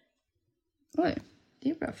 Oj, det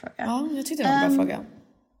är en bra fråga. Ja, jag tyckte det var en bra fråga.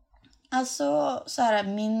 Alltså, så här,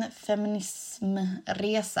 min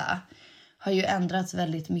feminismresa har ju ändrats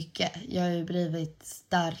väldigt mycket. Jag har ju blivit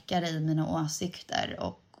starkare i mina åsikter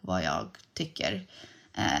och vad jag tycker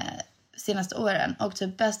senaste åren. Och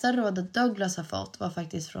typ bästa rådet Douglas har fått var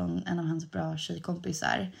faktiskt från en av hans bra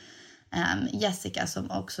tjejkompisar, Jessica,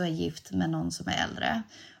 som också är gift med någon som är äldre.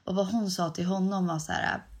 Och vad hon sa till honom var så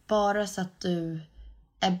här: bara så att du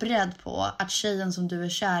är beredd på att tjejen som du är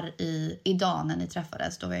kär i idag när ni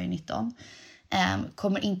träffades, då var jag ju 19,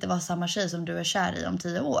 kommer inte vara samma tjej som du är kär i om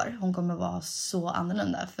 10 år. Hon kommer vara så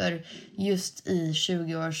annorlunda. För just i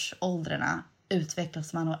 20-årsåldrarna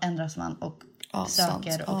utvecklas man och ändras man och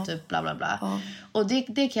söker sant. Och typ bla bla bla. Och det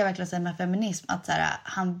kan jag verkligen säga med feminism. Att så här,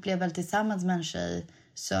 han blev väl tillsammans med en tjej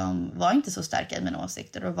som var inte så starka i mina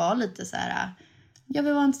åsikter. Och var lite så här, jag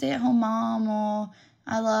vill vara en stay at home mom och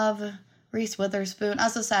I love Reese Witherspoon.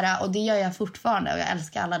 Alltså så här, och det gör jag fortfarande. Och jag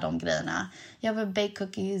älskar alla de grejerna. Jag vill bake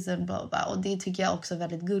cookies och bla bla. Och det tycker jag också är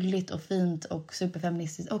väldigt gulligt och fint och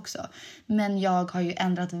superfeministiskt också. Men jag har ju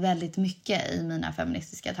ändrat väldigt mycket i mina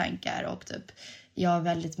feministiska tankar. Och typ, jag är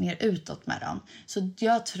väldigt mer utåt med dem. Så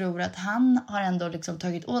jag tror att han har ändå liksom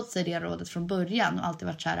tagit åt sig det rådet från början. Och alltid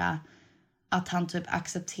varit så här, att han typ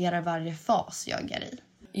accepterar varje fas jag är i.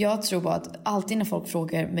 Jag tror bara att alltid när folk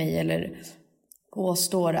frågar mig eller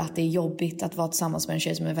påstår att det är jobbigt att vara tillsammans med en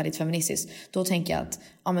tjej som är väldigt feministisk, då tänker jag att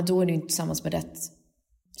men då är du inte tillsammans med rätt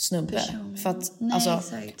snubbe. Person. För att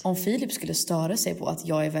om Filip skulle störa sig på att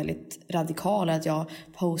jag är väldigt radikal, att jag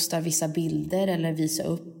postar vissa bilder eller visar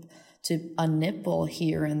upp typ a nipple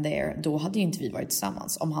here and there, då hade ju inte vi varit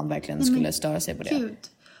tillsammans om han verkligen skulle störa sig på det. Gud.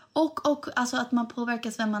 Och alltså att man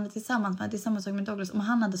påverkas vem man är tillsammans med. Det är samma sak med Douglas. Om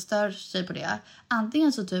han hade stört sig på det,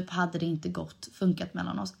 antingen så typ hade det inte funkat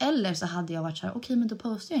mellan oss, eller så hade jag varit så här, okej, men då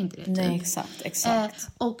postar jag inte det typ. Nej, exakt.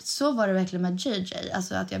 Och så var det verkligen med JJ.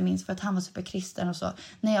 Alltså att jag minns, för att han var superkristen och så.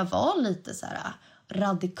 När jag var lite så här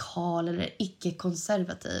radikal eller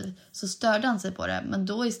icke-konservativ, så störde han sig på det. Men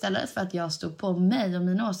då istället för att jag stod på mig och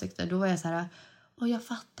mina åsikter, då var jag så här, och jag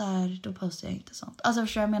fattar, då postar jag inte sånt. Alltså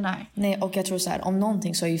förstår jag menar? Nej, och jag tror så här, om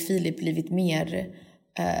någonting så har ju Filip blivit mer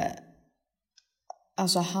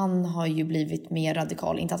alltså han har ju blivit mer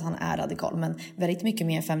radikal. Inte att han är radikal, men väldigt mycket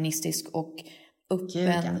mer feministisk och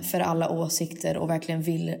öppen för alla åsikter och verkligen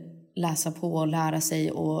vill läsa på och lära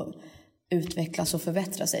sig och utvecklas och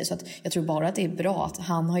förbättra sig. Så att jag tror bara att det är bra att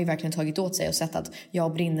han har ju verkligen tagit åt sig och sett att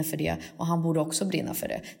jag brinner för det och han borde också brinna för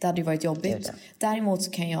det. Det hade ju varit jobbigt. Däremot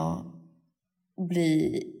så kan jag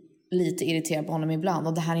bli lite irriterad på honom ibland,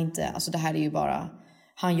 och det här är inte, alltså det här är ju bara,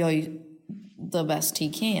 han gör ju the best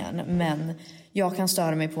he can, men jag kan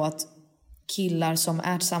störa mig på att killar som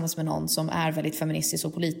är tillsammans med någon som är väldigt feministisk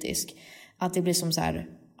och politisk, att det blir som så här,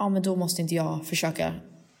 men då måste inte jag försöka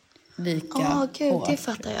lika gud, hårt. det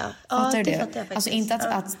fattar jag. Fattar det det? fattar jag faktiskt. Alltså inte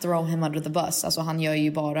att throw him under the bus, alltså han gör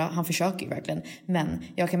ju bara, han försöker ju verkligen, men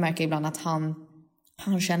jag kan märka ibland att han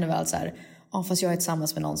känner väl så här, fast jag är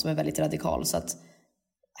tillsammans med någon som är väldigt radikal, så att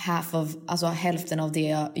hälften av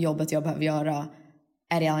det jobbet jag behöver göra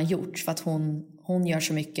är redan gjort, för att hon gör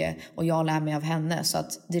så mycket och jag lär mig av henne, så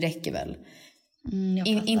att det räcker väl.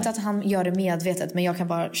 Inte att han gör det medvetet, men jag kan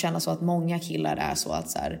bara känna så att många killar är så att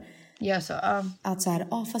så här, att så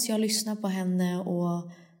här, fast jag lyssnar på henne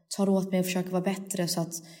och tar åt mig och försöker vara bättre, så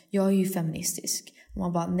att jag är ju feministisk. Och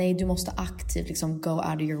man bara, nej, du måste aktivt liksom go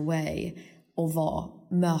out of your way och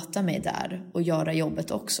möta mig där och göra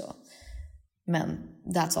jobbet också. Men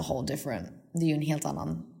that's a whole different, det är ju en helt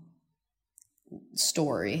annan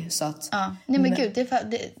story, så att nej men gud,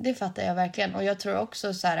 det fattar jag verkligen. Och jag tror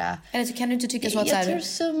också så här, eller kan du inte tycka så att så här, jag tror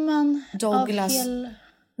summan Douglas av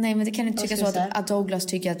nej, men det kan inte tycka så att Douglas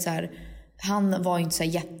tycker att så här, han var inte så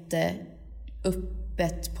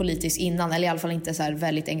jätteöppet politiskt innan, eller i alla fall inte så här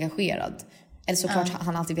väldigt engagerad. Eller såklart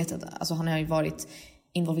han alltid vetat, alltså han har ju varit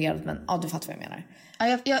involverad, men du fattar vad jag menar.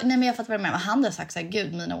 Nej, men jag fattar vad du menar. Han har sagt så här,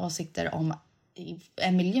 gud, mina åsikter om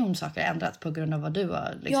en miljon saker har ändrats på grund av vad du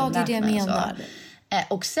har liksom lärt mig. Ja, det är det jag menar.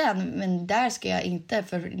 Och sen, men där ska jag inte,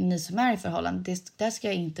 för ni som är i förhållande, där ska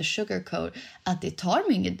jag inte sugarcoat att det tar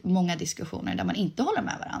många diskussioner där man inte håller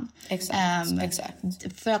med varandra. Exakt.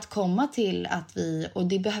 För att komma till att vi, och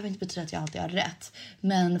det behöver inte betyda att jag alltid har rätt,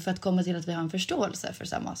 men för att komma till att vi har en förståelse för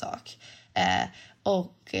samma sak.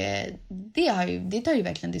 Det tar ju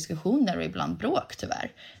verkligen diskussioner och ibland bråk,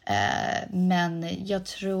 tyvärr. Men jag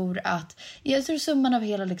tror summan av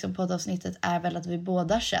hela liksom poddavsnittet är väl att vi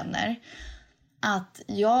båda känner att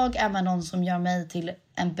jag är med någon som gör mig till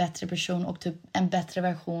en bättre person och typ en bättre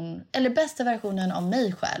version, eller bästa versionen av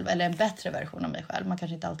mig själv, eller en bättre version av mig själv. Man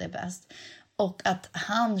kanske inte alltid är bäst. Och att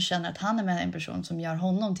han känner att han är med en person som gör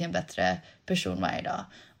honom till en bättre person varje dag.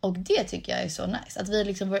 Och det tycker jag är så nice. Att vi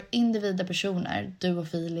liksom var individer personer, du och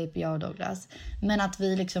Filip, jag och Douglas. Men att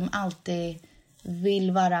vi liksom alltid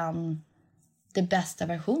vill varann det bästa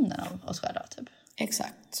versionen av oss själva, typ.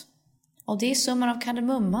 Exakt. Och det är summan av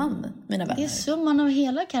kardemumman, mina vänner. Det är summan av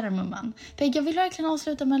hela kardemumman. Jag vill verkligen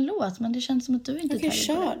avsluta med en låt, men det känns som att du inte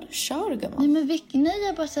kör gumman. Nej,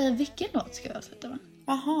 jag bara säger vilken låt ska jag avsluta med?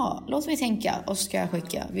 Jaha, låt mig tänka. Och ska jag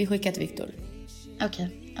skicka? Vi skickar till Victor.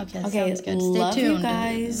 Okej, Okej, stay love you tuned.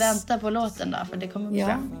 guys. Vänta på låten då, för det kommer bli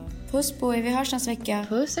bra. Puss på er, vi hörs nästa vecka.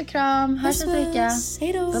 Puss och kram, hörs nästa vecka.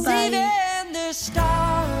 Hej då. Bye bye. The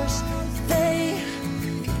stars, they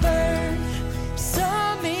burn.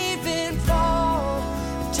 Some even fall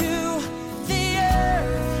to the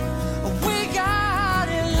earth. We got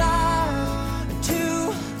a lot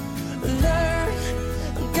to learn.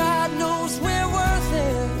 God knows we're worth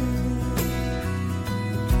it.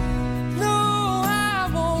 No, I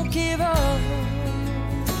won't give up.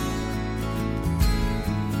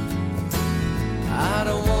 I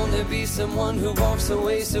don't want to be someone who walks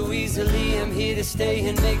away so easily. I'm here to stay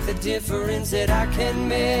and make the difference that I can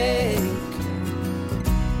make.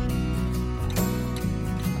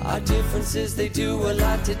 Our differences, they do a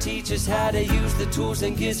lot to teach us how to use the tools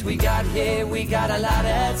and gifts we got here. We got a lot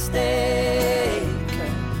at stake.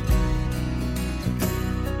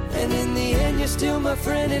 And in the end, you're still my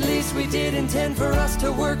friend. At least we did intend for us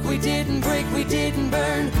to work. We didn't break, we didn't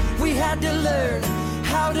burn. We had to learn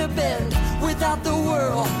how to bend without the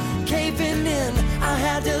world caving in. I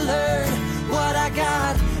had to learn what I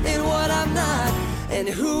got and what I'm not, and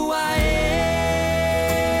who I am.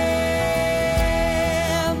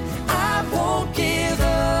 I won't give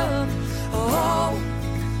up on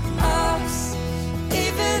us,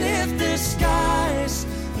 even if the skies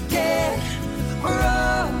get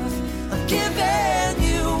rough. I'm giving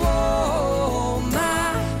you all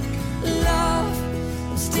my love.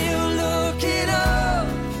 I'm still looking up,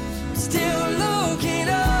 still looking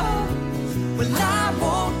up. Well, I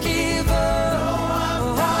won't give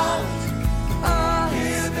up on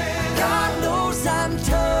us. God knows I'm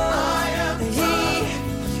tough. He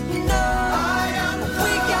knows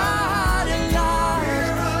we got a lot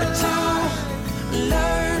to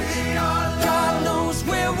learn. God knows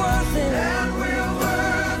we're worth it.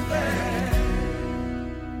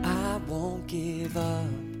 I won't give up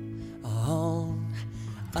on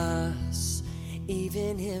us,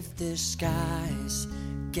 even if the skies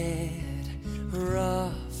get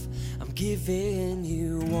rough. I'm giving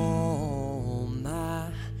you all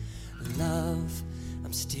my love.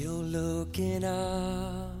 I'm still looking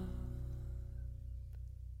up.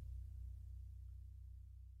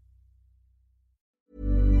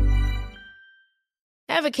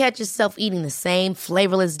 Ever catch yourself eating the same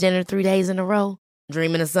flavorless dinner 3 days in a row?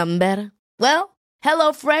 Dreaming of something better? Well,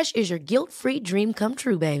 HelloFresh is your guilt-free dream come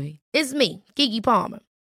true, baby. It's me, Keke Palmer.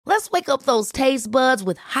 Let's wake up those taste buds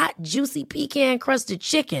with hot, juicy pecan-crusted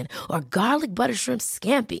chicken or garlic butter shrimp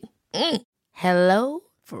scampi. Hello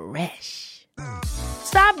Fresh.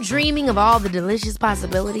 Stop dreaming of all the delicious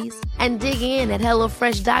possibilities and dig in at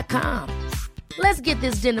HelloFresh.com. Let's get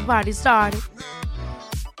this dinner party started.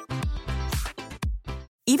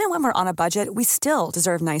 Even when we're on a budget, we still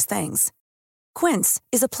deserve nice things. Quince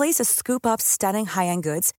is a place to scoop up stunning high-end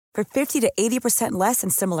goods for 50 to 80% less than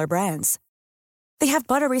similar brands. They have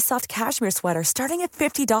buttery soft cashmere sweaters starting at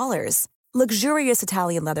 $50, luxurious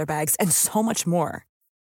Italian leather bags, and so much more.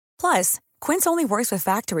 Plus, Quince only works with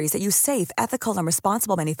factories that use safe, ethical, and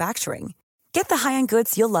responsible manufacturing. Get the high-end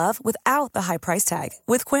goods you'll love without the high price tag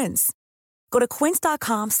with Quince. Go to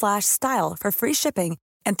quince.com/style for free shipping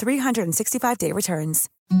and 365-day returns.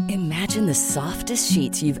 Imagine the softest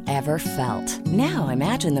sheets you've ever felt. Now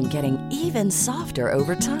imagine them getting even softer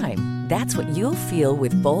over time. That's what you'll feel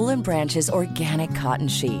with Boll & Branch's organic cotton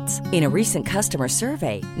sheets. In a recent customer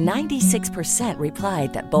survey, 96%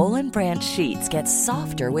 replied that Boll & Branch sheets get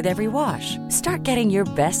softer with every wash. Start getting your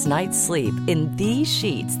best night's sleep in these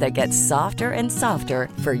sheets that get softer and softer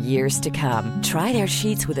for years to come. Try their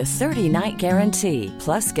sheets with a 30-night guarantee.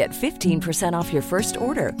 Plus, get 15% off your first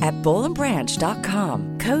order at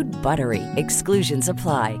bollandbranch.com. Code BUTTERY. Exclusions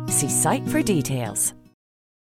apply. See site for details.